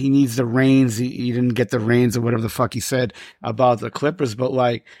get he needs the reins. He didn't get the reins or whatever the fuck he said about the Clippers. But,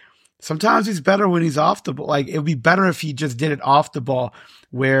 like, sometimes he's better when he's off the ball. Like, it would be better if he just did it off the ball,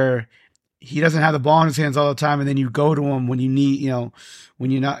 where he doesn't have the ball in his hands all the time, and then you go to him when you need,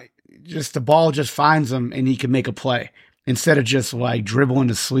 when you're not, just the ball just finds him and he can make a play instead of just like dribbling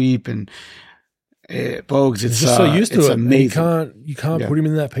to sleep. And Bogues, it's just so used to it. Amazing. You can't put him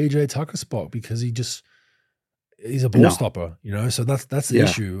in that PJ Tucker spot because he's a ball stopper, So that's the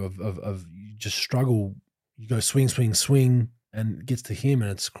issue of you just struggle. You go swing, and it gets to him, and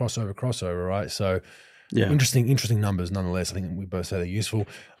it's crossover, right? So, interesting numbers nonetheless. I think we both say they're useful.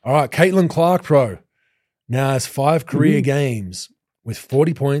 All right, Caitlin Clark, pro, now has 5 career games with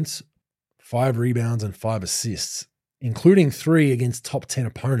 40 points, 5 rebounds, and 5 assists, including 3 against top 10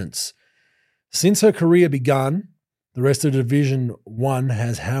 opponents. Since her career begun, the rest of Division 1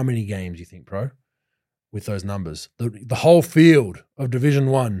 has how many games, you think, Pro, with those numbers? The whole field of Division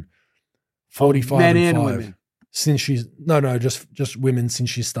 1, 45 men and and 5. women. Since she's just women since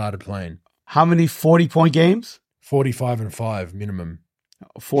she started playing. How many 40-point games? 45 and 5 minimum.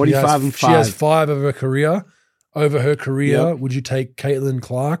 45 and 5. She has 5 of her career. Over her career, Yep. would you take Caitlin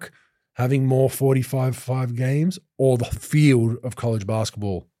Clark having more 45-5 games or the field of college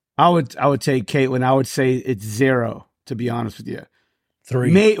basketball? I would take Caitlin. I would say it's 0, to be honest with you.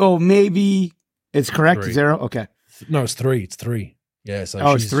 3. Maybe it's correct. 3. 0? Okay. No, it's 3. It's 3. Yeah,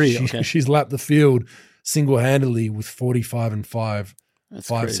 so it's 3. Okay. She's lapped the field single-handedly with 45 and 5. That's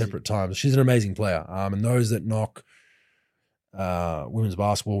 5 crazy. separate times. She's an amazing player. And those that knock women's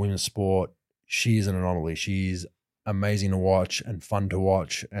basketball, women's sport, she is an anomaly. She's amazing to watch and fun to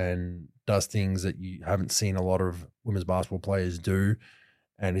watch and does things that you haven't seen a lot of women's basketball players do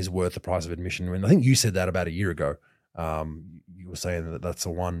and is worth the price of admission. And I think you said that about a year ago. You were saying that that's the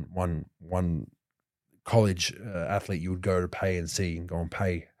one college athlete you would go to pay and see and go and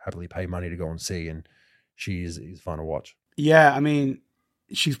happily pay money to go and see. And she is fun to watch. Yeah, I mean,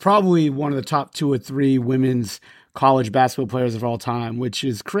 she's probably one of the top 2 or 3 women's college basketball players of all time, which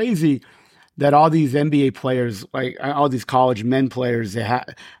is crazy that all these NBA players, like all these college men players,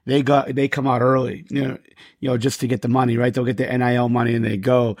 they come out early, you know, just to get the money, right? They'll get the NIL money and they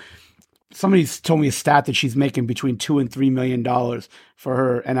go. Somebody's told me a stat that she's making between $2 and $3 million for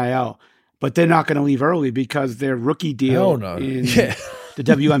her NIL, but they're not going to leave early because their rookie deal in the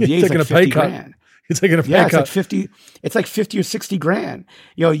WNBA is like 50 grand. You're taking a pay cut. It's like 50. It's like 50 or 60 grand.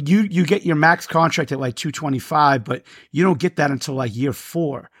 You know, you get your max contract at like 225, but you don't get that until like year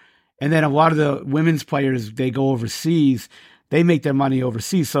 4. And then a lot of the women's players, they go overseas, they make their money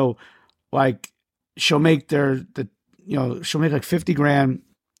overseas. So like she'll make she'll make like 50 grand.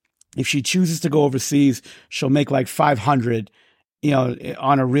 If she chooses to go overseas, she'll make like 500,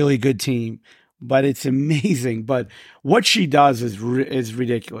 on a really good team. But it's amazing. But what she does is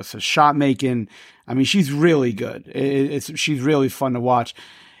ridiculous. So shot making, I mean, she's really good. She's really fun to watch.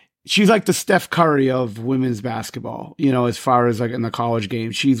 She's like the Steph Curry of women's basketball, as far as like in the college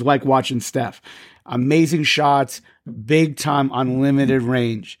game. She's like watching Steph. Amazing shots, big time, unlimited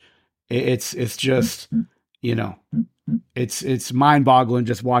range. It's just, it's mind boggling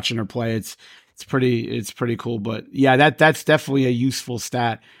just watching her play. It's pretty cool. But yeah, that's definitely a useful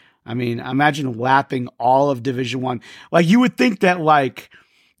stat. I mean, imagine lapping all of Division 1. Like you would think that like,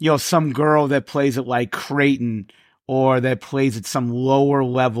 some girl that plays at like Creighton or that plays at some lower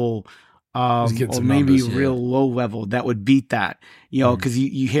level, or maybe numbers, real low level that would beat that, because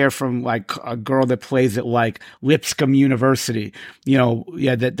you hear from like a girl that plays at like Lipscomb University,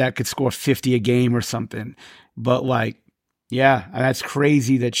 that could score 50 a game or something. But like, yeah, that's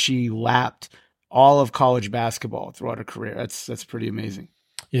crazy that she lapped all of college basketball throughout her career. That's pretty amazing.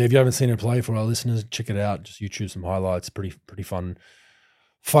 Yeah, if you haven't seen her play, for our listeners, check it out. Just YouTube some highlights. Pretty fun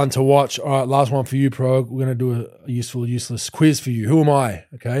to watch. All right, last one for you, Pro. We're going to do a useful, useless quiz for you. Who am I?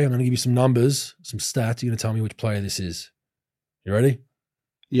 Okay, I'm going to give you some numbers, some stats. You're going to tell me which player this is. You ready?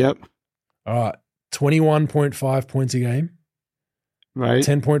 Yep. All right, 21.5 points a game. Right.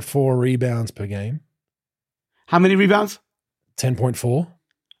 10.4 rebounds per game. How many rebounds? 10.4.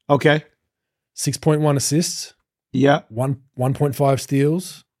 Okay. 6.1 assists. Yeah. 1.5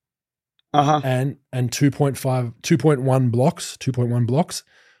 steals. And 2.1 blocks.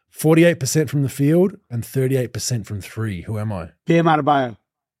 48% from the field and 38% from 3. Who am I? Bam Adebayo.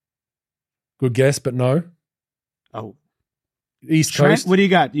 Good guess, but no. Oh. East Trent, Coast. what do you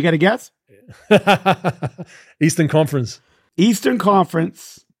got? You got a guess? Eastern Conference. Eastern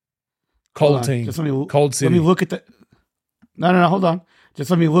Conference. Cold team. Cold City. Let me look at the. No. Hold on. Just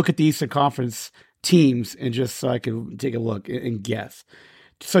let me look at the Eastern Conference teams and just so I can take a look and guess.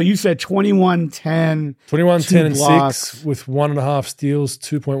 So you said 21-10. 21-10 and blocks. 6 with 1.5 steals,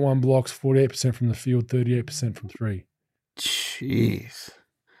 2.1 blocks, 48% from the field, 38% from 3. Jeez.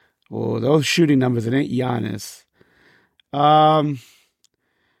 Well, those shooting numbers, it ain't Giannis.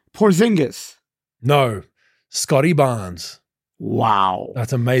 Porzingis. No. Scotty Barnes. Wow.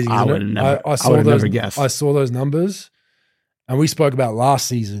 That's amazing, I isn't would it? never, I I saw would have those, never guessed. I saw those numbers, and we spoke about last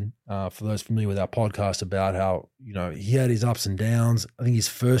season, for those familiar with our podcast, about how, he had his ups and downs. I think his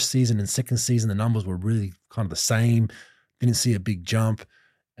first season and second season, the numbers were really kind of the same. Didn't see a big jump,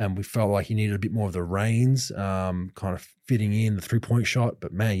 and we felt like he needed a bit more of the reins, kind of fitting in the three-point shot.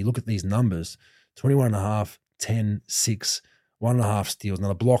 But, man, you look at these numbers, 21.5, 10, 6, 1.5 steals. Now,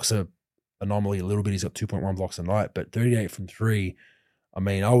 the blocks are anomaly a little bit. He's got 2.1 blocks a night, but 38 from 3. I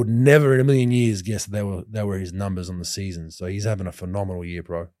mean, I would never in a million years guess that they were his numbers on the season. So he's having a phenomenal year,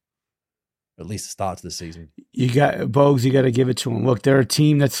 bro. At least the start to the season. You got Bogues, you got to give it to them. Look, they're a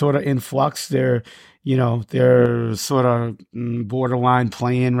team that's sort of in flux. They're sort of borderline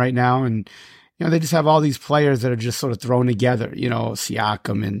playing right now. And, they just have all these players that are just sort of thrown together,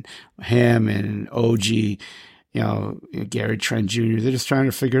 Siakam and him and OG, Gary Trent Jr. They're just trying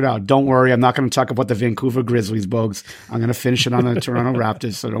to figure it out. Don't worry. I'm not going to talk about the Vancouver Grizzlies, Bogues. I'm going to finish it on the Toronto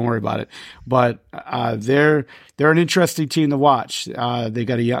Raptors, so don't worry about it. But they're an interesting team to watch. They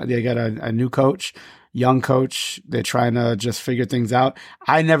got a new coach, young coach. They're trying to just figure things out.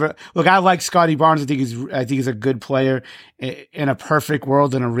 I like Scotty Barnes. I think he's a good player in a perfect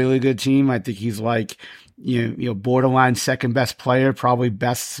world and a really good team. I think he's like, borderline second best player, probably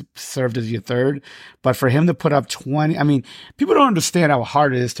best served as your third. But for him to put up 20, I mean, people don't understand how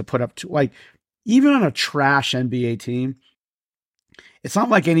hard it is to put up, even on a trash NBA team, it's not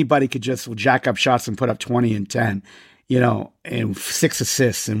like anybody could just jack up shots and put up 20 and 10, and 6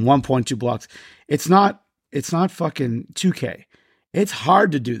 assists and 1.2 blocks. It's not fucking 2K. It's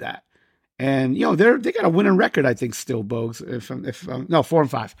hard to do that. And, they got a winning record, I think, still, Bogues, no,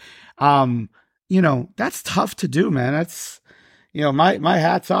 4-5. That's tough to do, man. That's, my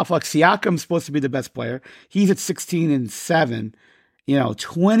hat's off. Like, Siakam's supposed to be the best player. He's at 16-7,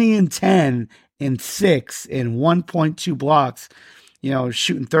 20-10 and 6 and 1.2 blocks.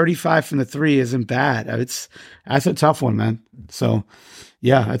 Shooting 35 from the 3 isn't bad. That's a tough one, man. So,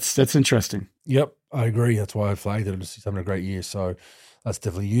 yeah, that's interesting. Yep, I agree. That's why I flagged it. He's having a great year, so that's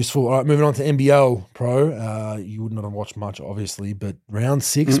definitely useful. All right, moving on to NBL, Pro. You would not have watched much, obviously, but round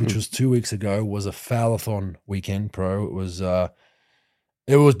 6, which was 2 weeks ago, was a foul-a-thon weekend, Pro. It was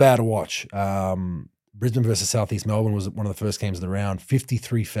bad to watch. Brisbane versus Southeast Melbourne was one of the first games of the round.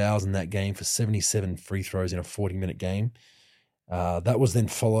 53 fouls in that game for 77 free throws in a 40-minute game. That was then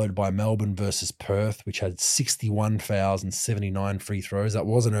followed by Melbourne versus Perth, which had 61 fouls and 79 free throws. That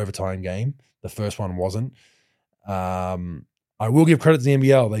was an overtime game. The first one wasn't. I will give credit to the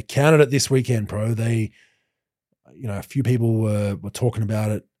NBL. They counted it this weekend, Pro. They, a few people were talking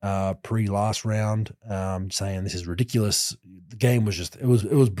about it pre-last round, saying this is ridiculous. The game was just, it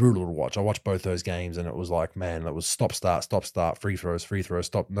was brutal to watch. I watched both those games and it was like, man, it was stop, start, free throws,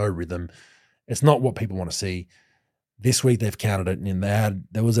 stop, no rhythm. It's not what people want to see. This week they've counted it, and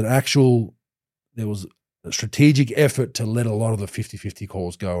there was a strategic effort to let a lot of the 50-50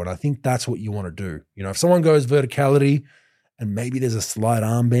 calls go, and I think that's what you want to do. If someone goes verticality and maybe there's a slight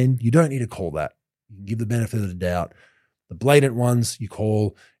arm bend, you don't need to call that. You can give the benefit of the doubt. The blatant ones you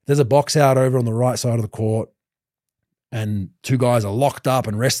call. If there's a box out over on the right side of the court and two guys are locked up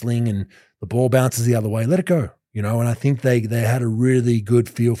and wrestling and the ball bounces the other way, let it go. And I think they had a really good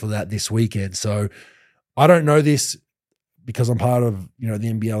feel for that this weekend. So I don't know this because I'm part of, the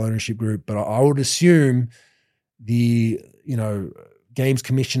NBL ownership group, but I would assume the, games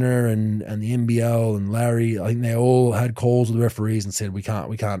commissioner and the NBL and Larry, I think they all had calls with the referees and said, we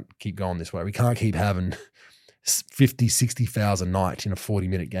can't keep going this way. We can't keep having 50, 60 fouls a night in a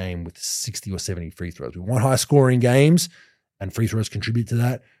 40-minute game with 60 or 70 free throws. We want high-scoring games, and free throws contribute to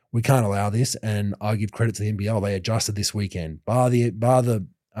that. We can't allow this, and I give credit to the NBL. They adjusted this weekend. Bar the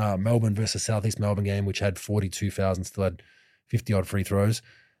Melbourne versus Southeast Melbourne game, which had 42 fouls and still had 50-odd free throws.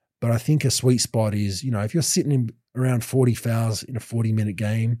 But I think a sweet spot is, if you're sitting in around 40 fouls in a 40-minute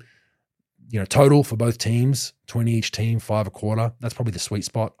game, total for both teams, 20 each team, 5 a quarter, that's probably the sweet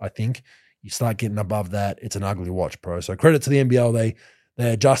spot, I think. You start getting above that, it's an ugly watch, Pro. So credit to the NBL.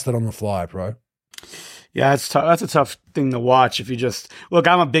 They adjusted on the fly, Pro. Yeah, it's tough. That's a tough thing to watch. If you just look,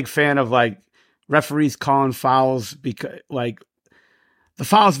 I'm a big fan of referees calling fouls because the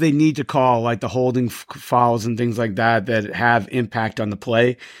fouls they need to call, like the holding fouls and things like that have impact on the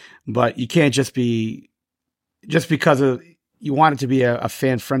play. But you can't just because you want it to be a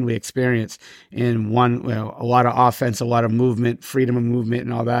fan-friendly experience and a lot of offense, a lot of movement, freedom of movement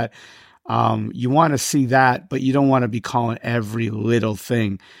and all that. You want to see that, but you don't want to be calling every little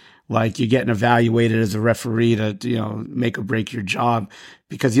thing. Like you're getting evaluated as a referee to, make or break your job,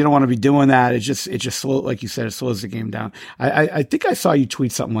 because you don't want to be doing that. It just slow, like you said, it slows the game down. I think I saw you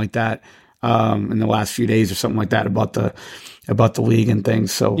tweet something like that in the last few days or something like that about the league and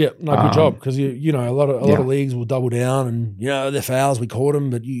things. So yeah, no, good job, because a lot of leagues will double down and their fouls, we caught them,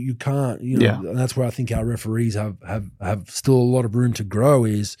 but you can't. And that's where I think our referees have still a lot of room to grow.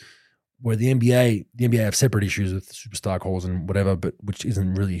 Is where the NBA have separate issues with superstar calls and whatever, but which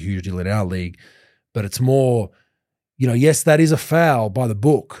isn't really a huge deal in our league. But it's more, yes, that is a foul by the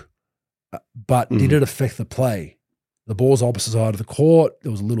book, but did it affect the play? The ball's opposite side of the court.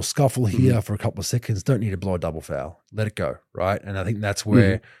 There was a little scuffle here for a couple of seconds. Don't need to blow a double foul. Let it go, right? And I think that's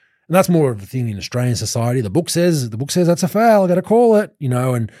where, and that's more of a thing in Australian society. The book says that's a foul. I got to call it,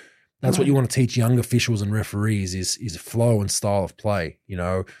 and that's what you want to teach young officials and referees is flow and style of play.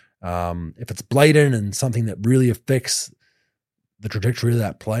 If it's blatant and something that really affects the trajectory of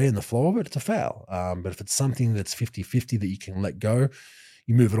that play and the flow of it, it's a foul. But if it's something that's 50-50 that you can let go,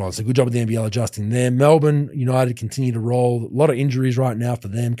 you move it on. So good job with the NBL adjusting there. Melbourne United continue to roll. A lot of injuries right now for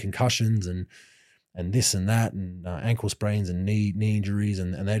them, concussions and this and that, and ankle sprains and knee injuries,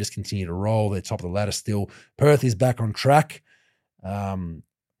 and they just continue to roll. They're top of the ladder still. Perth is back on track.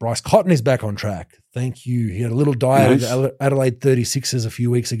 Bryce Cotton is back on track. Thank you. He had a little diet of the Adelaide 36ers a few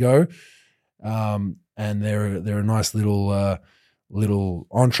weeks ago, and they're a nice little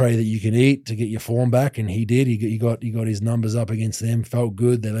entree that you can eat to get your form back, and he did. He got his numbers up against them. Felt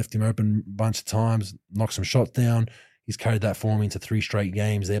good. They left him open a bunch of times, knocked some shots down. He's carried that form into 3 straight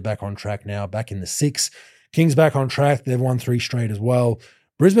games. They're back on track now, back in the 6. Kings back on track. They've won 3 straight as well.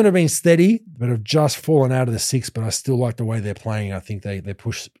 Brisbane have been steady, but have just fallen out of the 6. But I still like the way they're playing. I think they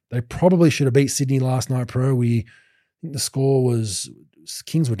push. They probably should have beat Sydney last night, Pro. I think the score was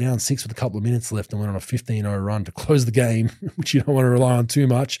Kings were down 6 with a couple of minutes left and went on a 15-0 run to close the game, which you don't want to rely on too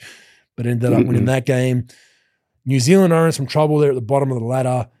much, but ended up winning that game. New Zealand are in some trouble. They're at the bottom of the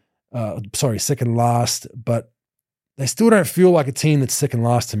ladder. Second last, but they still don't feel like a team that's second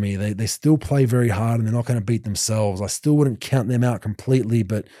last to me. They still play very hard and they're not going to beat themselves. I still wouldn't count them out completely,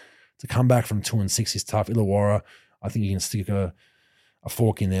 but to come back from 2-6 is tough. Illawarra, I think you can stick a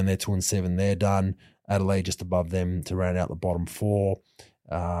fork in them. They're 2-7. They're done. Adelaide just above them to round out the bottom 4.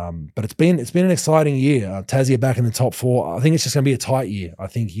 But it's been an exciting year. Tassie are back in the top 4. I think it's just going to be a tight year. I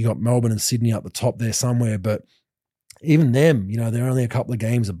think you got Melbourne and Sydney up the top there somewhere, but even them, they're only a couple of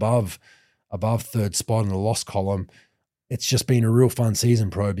games above third spot in the loss column. It's just been a real fun season,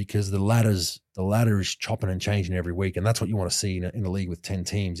 Pro, because the ladder is chopping and changing every week, and that's what you want to see in a league with 10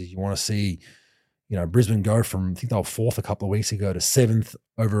 teams. Is you want to see, Brisbane go from, I think they were 4th a couple of weeks ago, to 7th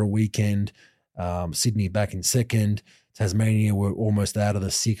over a weekend. Sydney back in 2nd. Tasmania were almost out of the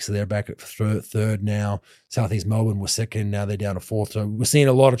 6th, so they're back at 3rd now. Southeast Melbourne were 2nd, now they're down to 4th. So we're seeing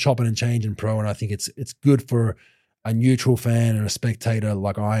a lot of chopping and changing, Pro, and I think it's good for a neutral fan and a spectator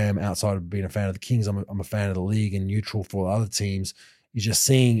like I am. Outside of being a fan of the Kings, I'm a fan of the league, and neutral for other teams. You're just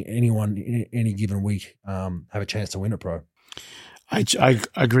seeing anyone in any given week have a chance to win it, Pro. I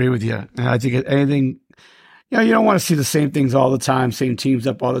agree with you. And I think anything, you don't want to see the same things all the time, same teams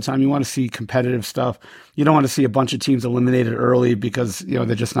up all the time. You want to see competitive stuff. You don't want to see a bunch of teams eliminated early because,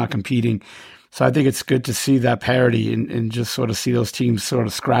 they're just not competing. So I think it's good to see that parity and just sort of see those teams sort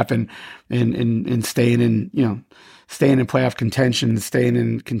of scrapping and staying in, staying in playoff contention, staying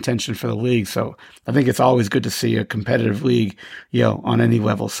in contention for the league. So I think it's always good to see a competitive league, on any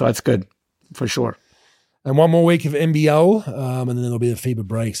level. So that's good for sure. And one more week of NBL, and then there'll be a FIBA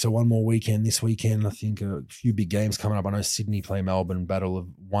break. So one more weekend this weekend. I think a few big games coming up. I know Sydney play Melbourne, battle of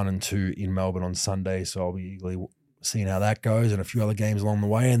 1 and 2 in Melbourne on Sunday. So I'll be eagerly seeing how that goes, and a few other games along the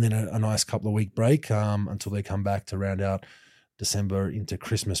way, and then a nice couple of week break until they come back to round out December into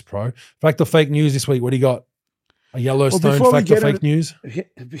Christmas, Pro. Fact or fake news this week? What do you got? A Yellowstone fact or fake news?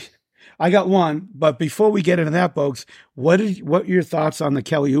 I got one, but before we get into that, folks, what are your thoughts on the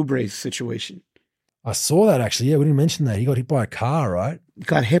Kelly Oubre situation? I saw that actually. Yeah, we didn't mention that. He got hit by a car, right?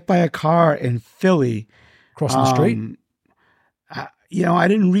 Got hit by a car in Philly. Crossing the street? I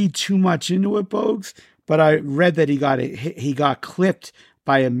didn't read too much into it, Bogues, but I read that he got clipped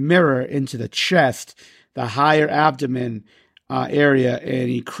by a mirror into the chest, the higher abdomen area, and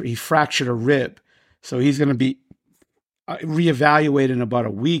he fractured a rib. So he's going to be reevaluated in about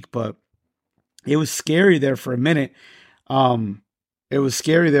a week, but it was scary there for a minute. It was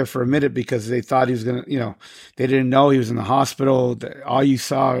scary there for a minute because they thought he was going to, they didn't know he was in the hospital. All you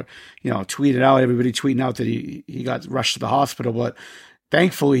saw, tweeted out, everybody tweeting out that he got rushed to the hospital. But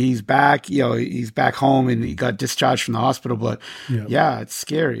thankfully he's back, he's back home and he got discharged from the hospital. But yeah, it's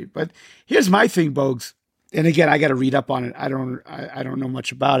scary. But here's my thing, Bogues. And again, I got to read up on it. I don't know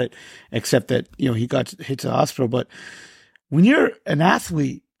much about it except that, he got hit to the hospital. But when you're an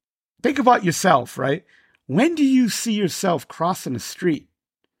athlete, think about yourself, right? When do you see yourself crossing the street?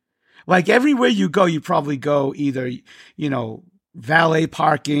 Like everywhere you go, you probably go either, valet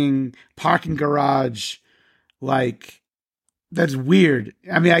parking garage. Like that's weird.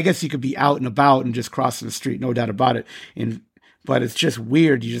 I mean, I guess you could be out and about and just crossing the street, no doubt about it. but it's just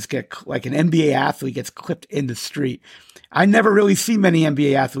weird. You just get like an NBA athlete gets clipped in the street. I never really see many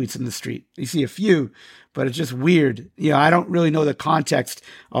NBA athletes in the street. You see a few, but it's just weird. I don't really know the context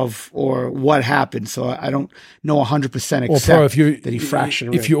of or what happened, so I don't know 100% except that he fractured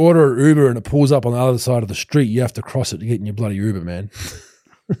a rib. If you order an Uber and it pulls up on the other side of the street, you have to cross it to get in your bloody Uber, man.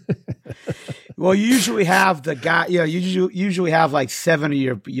 Well, you usually have the guy. You usually have like 7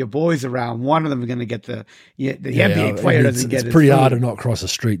 of your boys around. One of them is going to get the NBA player doesn't get it. It's pretty hard to not cross the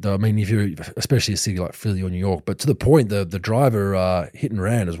street, though. I mean, if you're especially a city like Philly or New York, but to the point, the driver hit and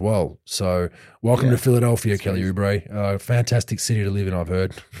ran as well. So, welcome to Philadelphia, Kelly Oubre. Fantastic city to live in, I've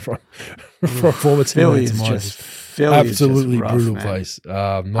heard from former teammates of mine. Philly absolutely is just rough, brutal man. place.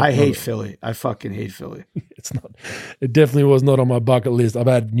 I hate Philly. I fucking hate Philly. It's not. It definitely was not on my bucket list. I've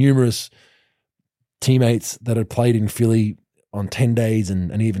had numerous teammates that had played in Philly on 10 days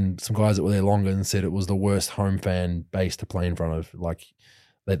and even some guys that were there longer and said it was the worst home fan base to play in front of. Like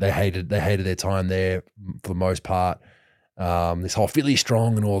they hated their time there for the most part. This whole Philly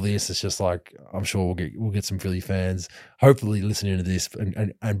strong and all this, it's just like, I'm sure we'll get some Philly fans hopefully listening to this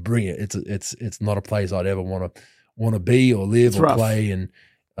and bring it. It's not a place I'd ever want to be or live or play. And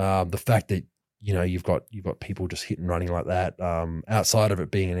the fact that you've got people just hit and running like that. Outside of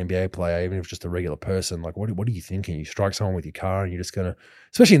it being an NBA player, even if it's just a regular person, like what are you thinking? You strike someone with your car and you're just gonna,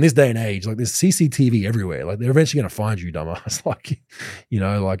 especially in this day and age, like there's CCTV everywhere. Like they're eventually gonna find you, dumbass. Like you're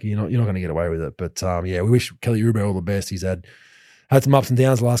not gonna get away with it. But we wish Kelly Oubre all the best. He's had some ups and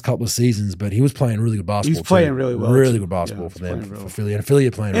downs the last couple of seasons, but he was playing really good basketball. He's playing really well, really good basketball for them, for Philly, and Philly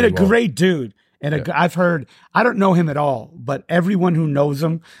are playing really well. And a great dude. And I've heard, I don't know him at all, but everyone who knows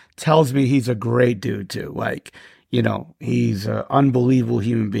him tells me he's a great dude too. Like, he's an unbelievable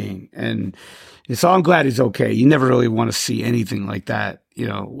human being. And so I'm glad he's okay. You never really want to see anything like that,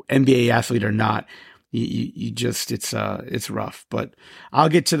 NBA athlete or not. You just, it's rough. But I'll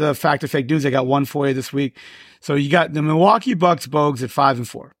get to the fact or fake news. I got one for you this week. So you got the Milwaukee Bucks Bogues at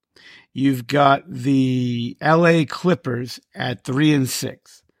 5-4. You've got the LA Clippers at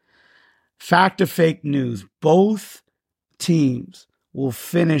 3-6. Fact or fake news, both teams will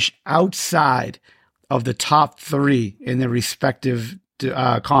finish outside of the top 3 in their respective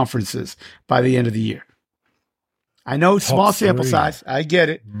conferences by the end of the year. I know small sample size, I get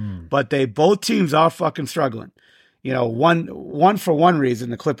it, but both teams are fucking struggling. One for one reason,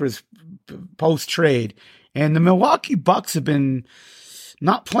 the Clippers post-trade, and the Milwaukee Bucks have been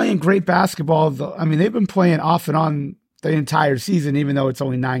not playing great basketball. I mean, they've been playing off and on the entire season, even though it's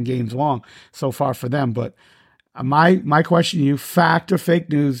only 9 games long so far for them. But my question to you, fact or fake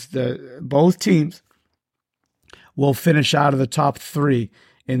news, both teams will finish out of the top 3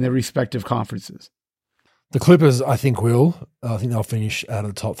 in their respective conferences. The Clippers, I think, will. I think they'll finish out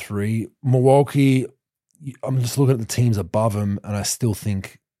of the top 3. Milwaukee, I'm just looking at the teams above them, and I still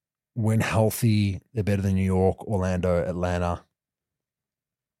think when healthy, they're better than New York, Orlando, Atlanta,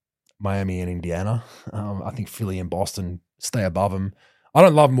 Miami and Indiana. I think Philly and Boston stay above them. I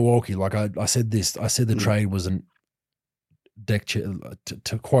don't love Milwaukee. Like I said this, I said the trade was an deck chair,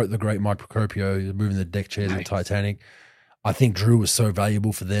 to quote the great Mike Procopio, moving the deck chair to the Titanic. I think Drew was so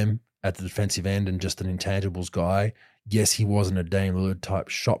valuable for them at the defensive end and just an intangibles guy. Yes, he wasn't a Dame Lillard type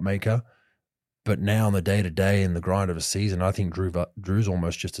shot maker, but now on the day-to-day and the grind of a season, I think Drew's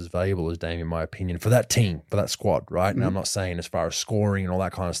almost just as valuable as Dame, in my opinion, for that team, for that squad, right? And I'm not saying as far as scoring and all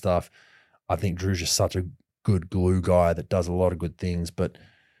that kind of stuff. I think Drew's just such a good glue guy that does a lot of good things. But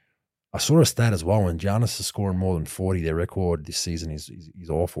I saw a stat as well, when Giannis is scoring more than 40, their record this season is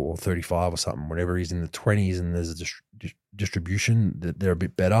awful, or 35 or something. Whenever he's in the 20s and there's a distribution, they're a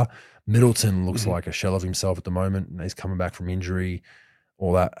bit better. Middleton looks like a shell of himself at the moment, and he's coming back from injury.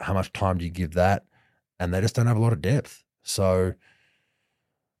 All that, how much time do you give that? And they just don't have a lot of depth. So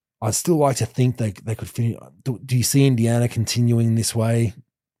I'd still like to think they could finish. Do you see Indiana continuing this way?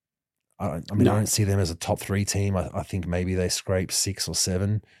 I don't see them as a top 3 team. I think maybe they scrape 6 or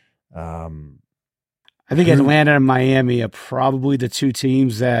 7. I think Atlanta and Miami are probably the 2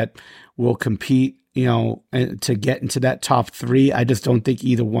 teams that will compete, to get into that top 3. I just don't think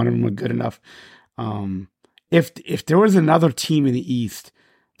either one of them are good enough. If there was another team in the East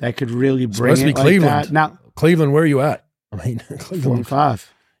that could really bring it like Cleveland. that. Now, Cleveland, where are you at? I mean, Cleveland 4-5.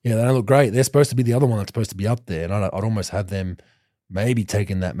 Yeah, they don't look great. They're supposed to be the other one that's supposed to be up there, and I'd almost have them maybe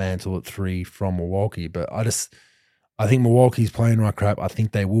taking that mantle at 3 from Milwaukee. But I think Milwaukee's playing right crap. I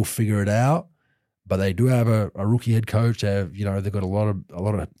think they will figure it out, but they do have a rookie head coach. They've got a lot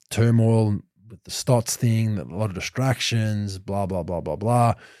of turmoil with the Stotts thing, a lot of distractions, blah blah blah blah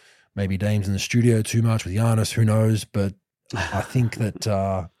blah. Maybe Dame's in the studio too much with Giannis, who knows? But I think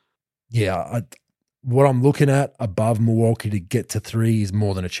that, what I'm looking at above Milwaukee to get to 3 is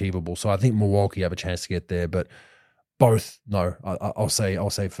more than achievable. So I think Milwaukee have a chance to get there, but both, no. I'll say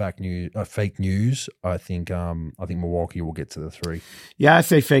fake news. I think Milwaukee will get to the 3. Yeah, I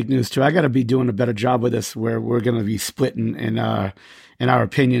say fake news too. I got to be doing a better job with this, where we're going to be splitting in our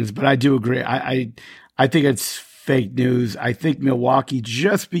opinions. But I do agree. I think it's fake news. I think Milwaukee,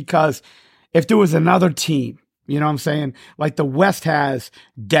 just because if there was another team, you know what I'm saying? Like the West has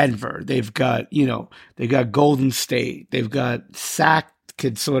Denver. They've got Golden State. They've got Sac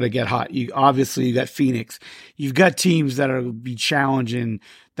could sort of get hot. You got Phoenix. You've got teams that are be challenging,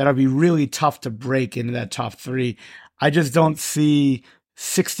 that'll be really tough to break into that top 3. I just don't see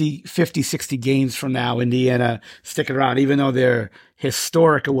 60 games from now Indiana sticking around, even though they're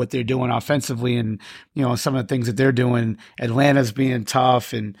historic at what they're doing offensively and, you know, some of the things that they're doing. Atlanta's being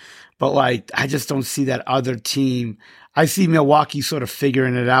tough, but like, I just don't see that other team. I see Milwaukee sort of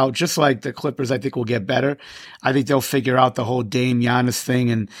figuring it out, just like the Clippers. I think will get better. I think they'll figure out the whole Dame Giannis thing,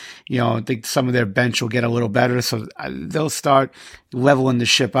 and, you know, I think some of their bench will get a little better. So they'll start leveling the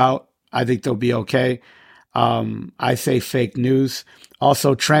ship out. I think they'll be okay. I say fake news.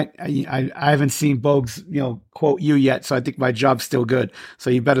 Also, Trent, I haven't seen Bogues, you know, quote you yet, so I think my job's still good. So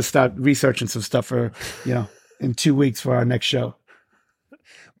you better start researching some stuff for, you know, in 2 weeks for our next show.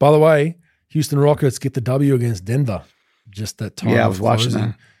 By the way, Houston Rockets get the W against Denver. Just that time. Yeah, I was watching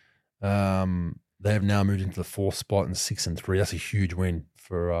that. They have now moved into the 4th spot and 6-3. That's a huge win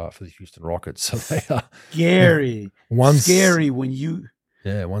for the Houston Rockets. So they are scary. Scary when you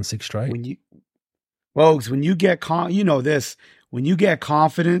 1-6 straight. When you Bogues, when you get when you get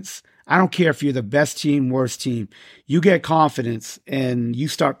confidence, I don't care if you're the best team, worst team. You get confidence and you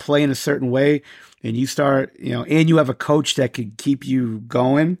start playing a certain way, and you start, you know, and you have a coach that can keep you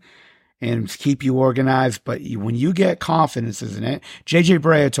going and keep you organized. But when you get confidence, isn't it? JJ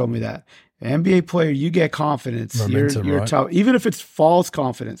Barea told me that. An NBA player, you get confidence. Momentum, you're right? tough. Even if it's false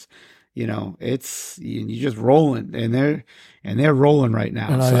confidence, you know, you're just rolling, and they're rolling right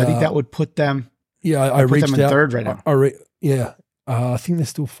now. And so I think that would put them. Yeah, I reached them in out. 3rd right now. I think they're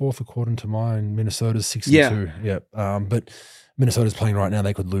still 4th according to mine. Minnesota's 6-2. Yeah. But Minnesota's playing right now.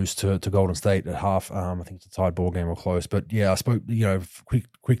 They could lose to Golden State at half. I think it's a tied ball game or close. But yeah, I spoke, you know,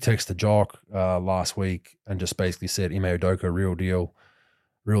 quick text to Jock last week and just basically said, Ime Udoka, real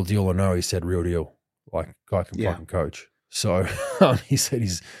deal or no? He said real deal. Like, guy can fucking coach. So he said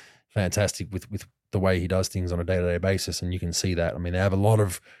he's fantastic with the way he does things on a day-to-day basis, and you can see that. I mean, they have a lot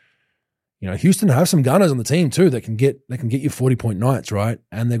of, you know, Houston have some gunners on the team too that can get you 40-point nights, right?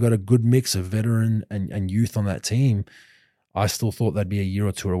 And they've got a good mix of veteran and youth on that team. I still thought they'd be a year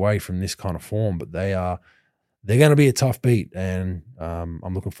or two away from this kind of form, but they're going to be a tough beat, and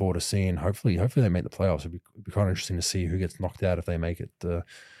I'm looking forward to seeing. Hopefully they make the playoffs. It'd be kind of interesting to see who gets knocked out if they make it.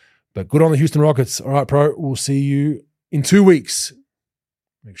 But good on the Houston Rockets. All right, Pro. We'll see you in 2 weeks.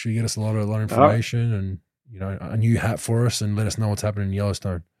 Make sure you get us a lot of information and, you know, a new hat for us, and let us know what's happening in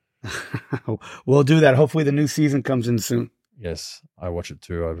Yellowstone. We'll do that. Hopefully the new season comes in soon. Yes, I watch it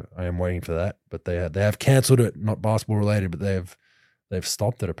too. I am waiting for that, but they have canceled it. Not basketball related, but they've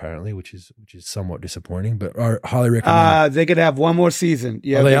stopped it apparently, which is somewhat disappointing. But I highly recommend. They could have one more season.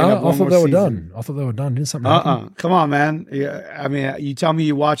 Yeah, they are. I thought they were done. Didn't something happen? Come on, man. Yeah, I mean, you tell me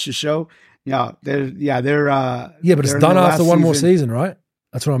you watch the show. Yeah, they're. Yeah, but it's done after one more season, right?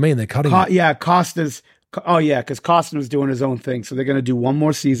 That's what I mean. They're cutting it. Yeah, Costa's. Oh, yeah, because Costin was doing his own thing. So they're going to do one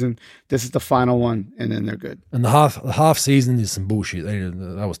more season. This is the final one, and then they're good. And the half season is some bullshit.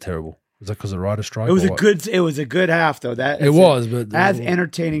 That was terrible. Was that because of the writer's strike? It was a good half, though. But as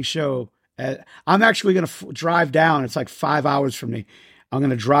entertaining show. I'm actually going to drive down. It's like 5 hours from me. I'm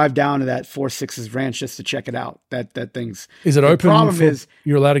going to drive down to that 4-6's ranch just to check it out. That thing's. Is it open?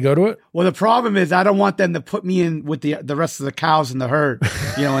 You're allowed to go to it? Well, the problem is I don't want them to put me in with the rest of the cows in the herd,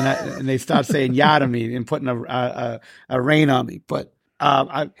 you know, and they start saying "ya" to me and putting a rein on me. But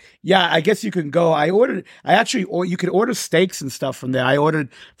I guess you can go. You could order steaks and stuff from there. I ordered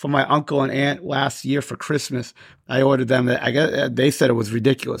from my uncle and aunt last year for Christmas. I ordered them. I guess they said it was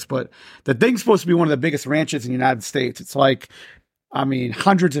ridiculous, but the thing's supposed to be one of the biggest ranches in the United States. It's like, I mean,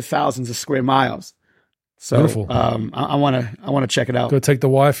 hundreds of thousands of square miles. So beautiful. I want to check it out. Go take the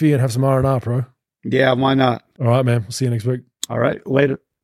wifey and have some R&R, bro. Yeah, why not? All right, man. We'll see you next week. All right, later.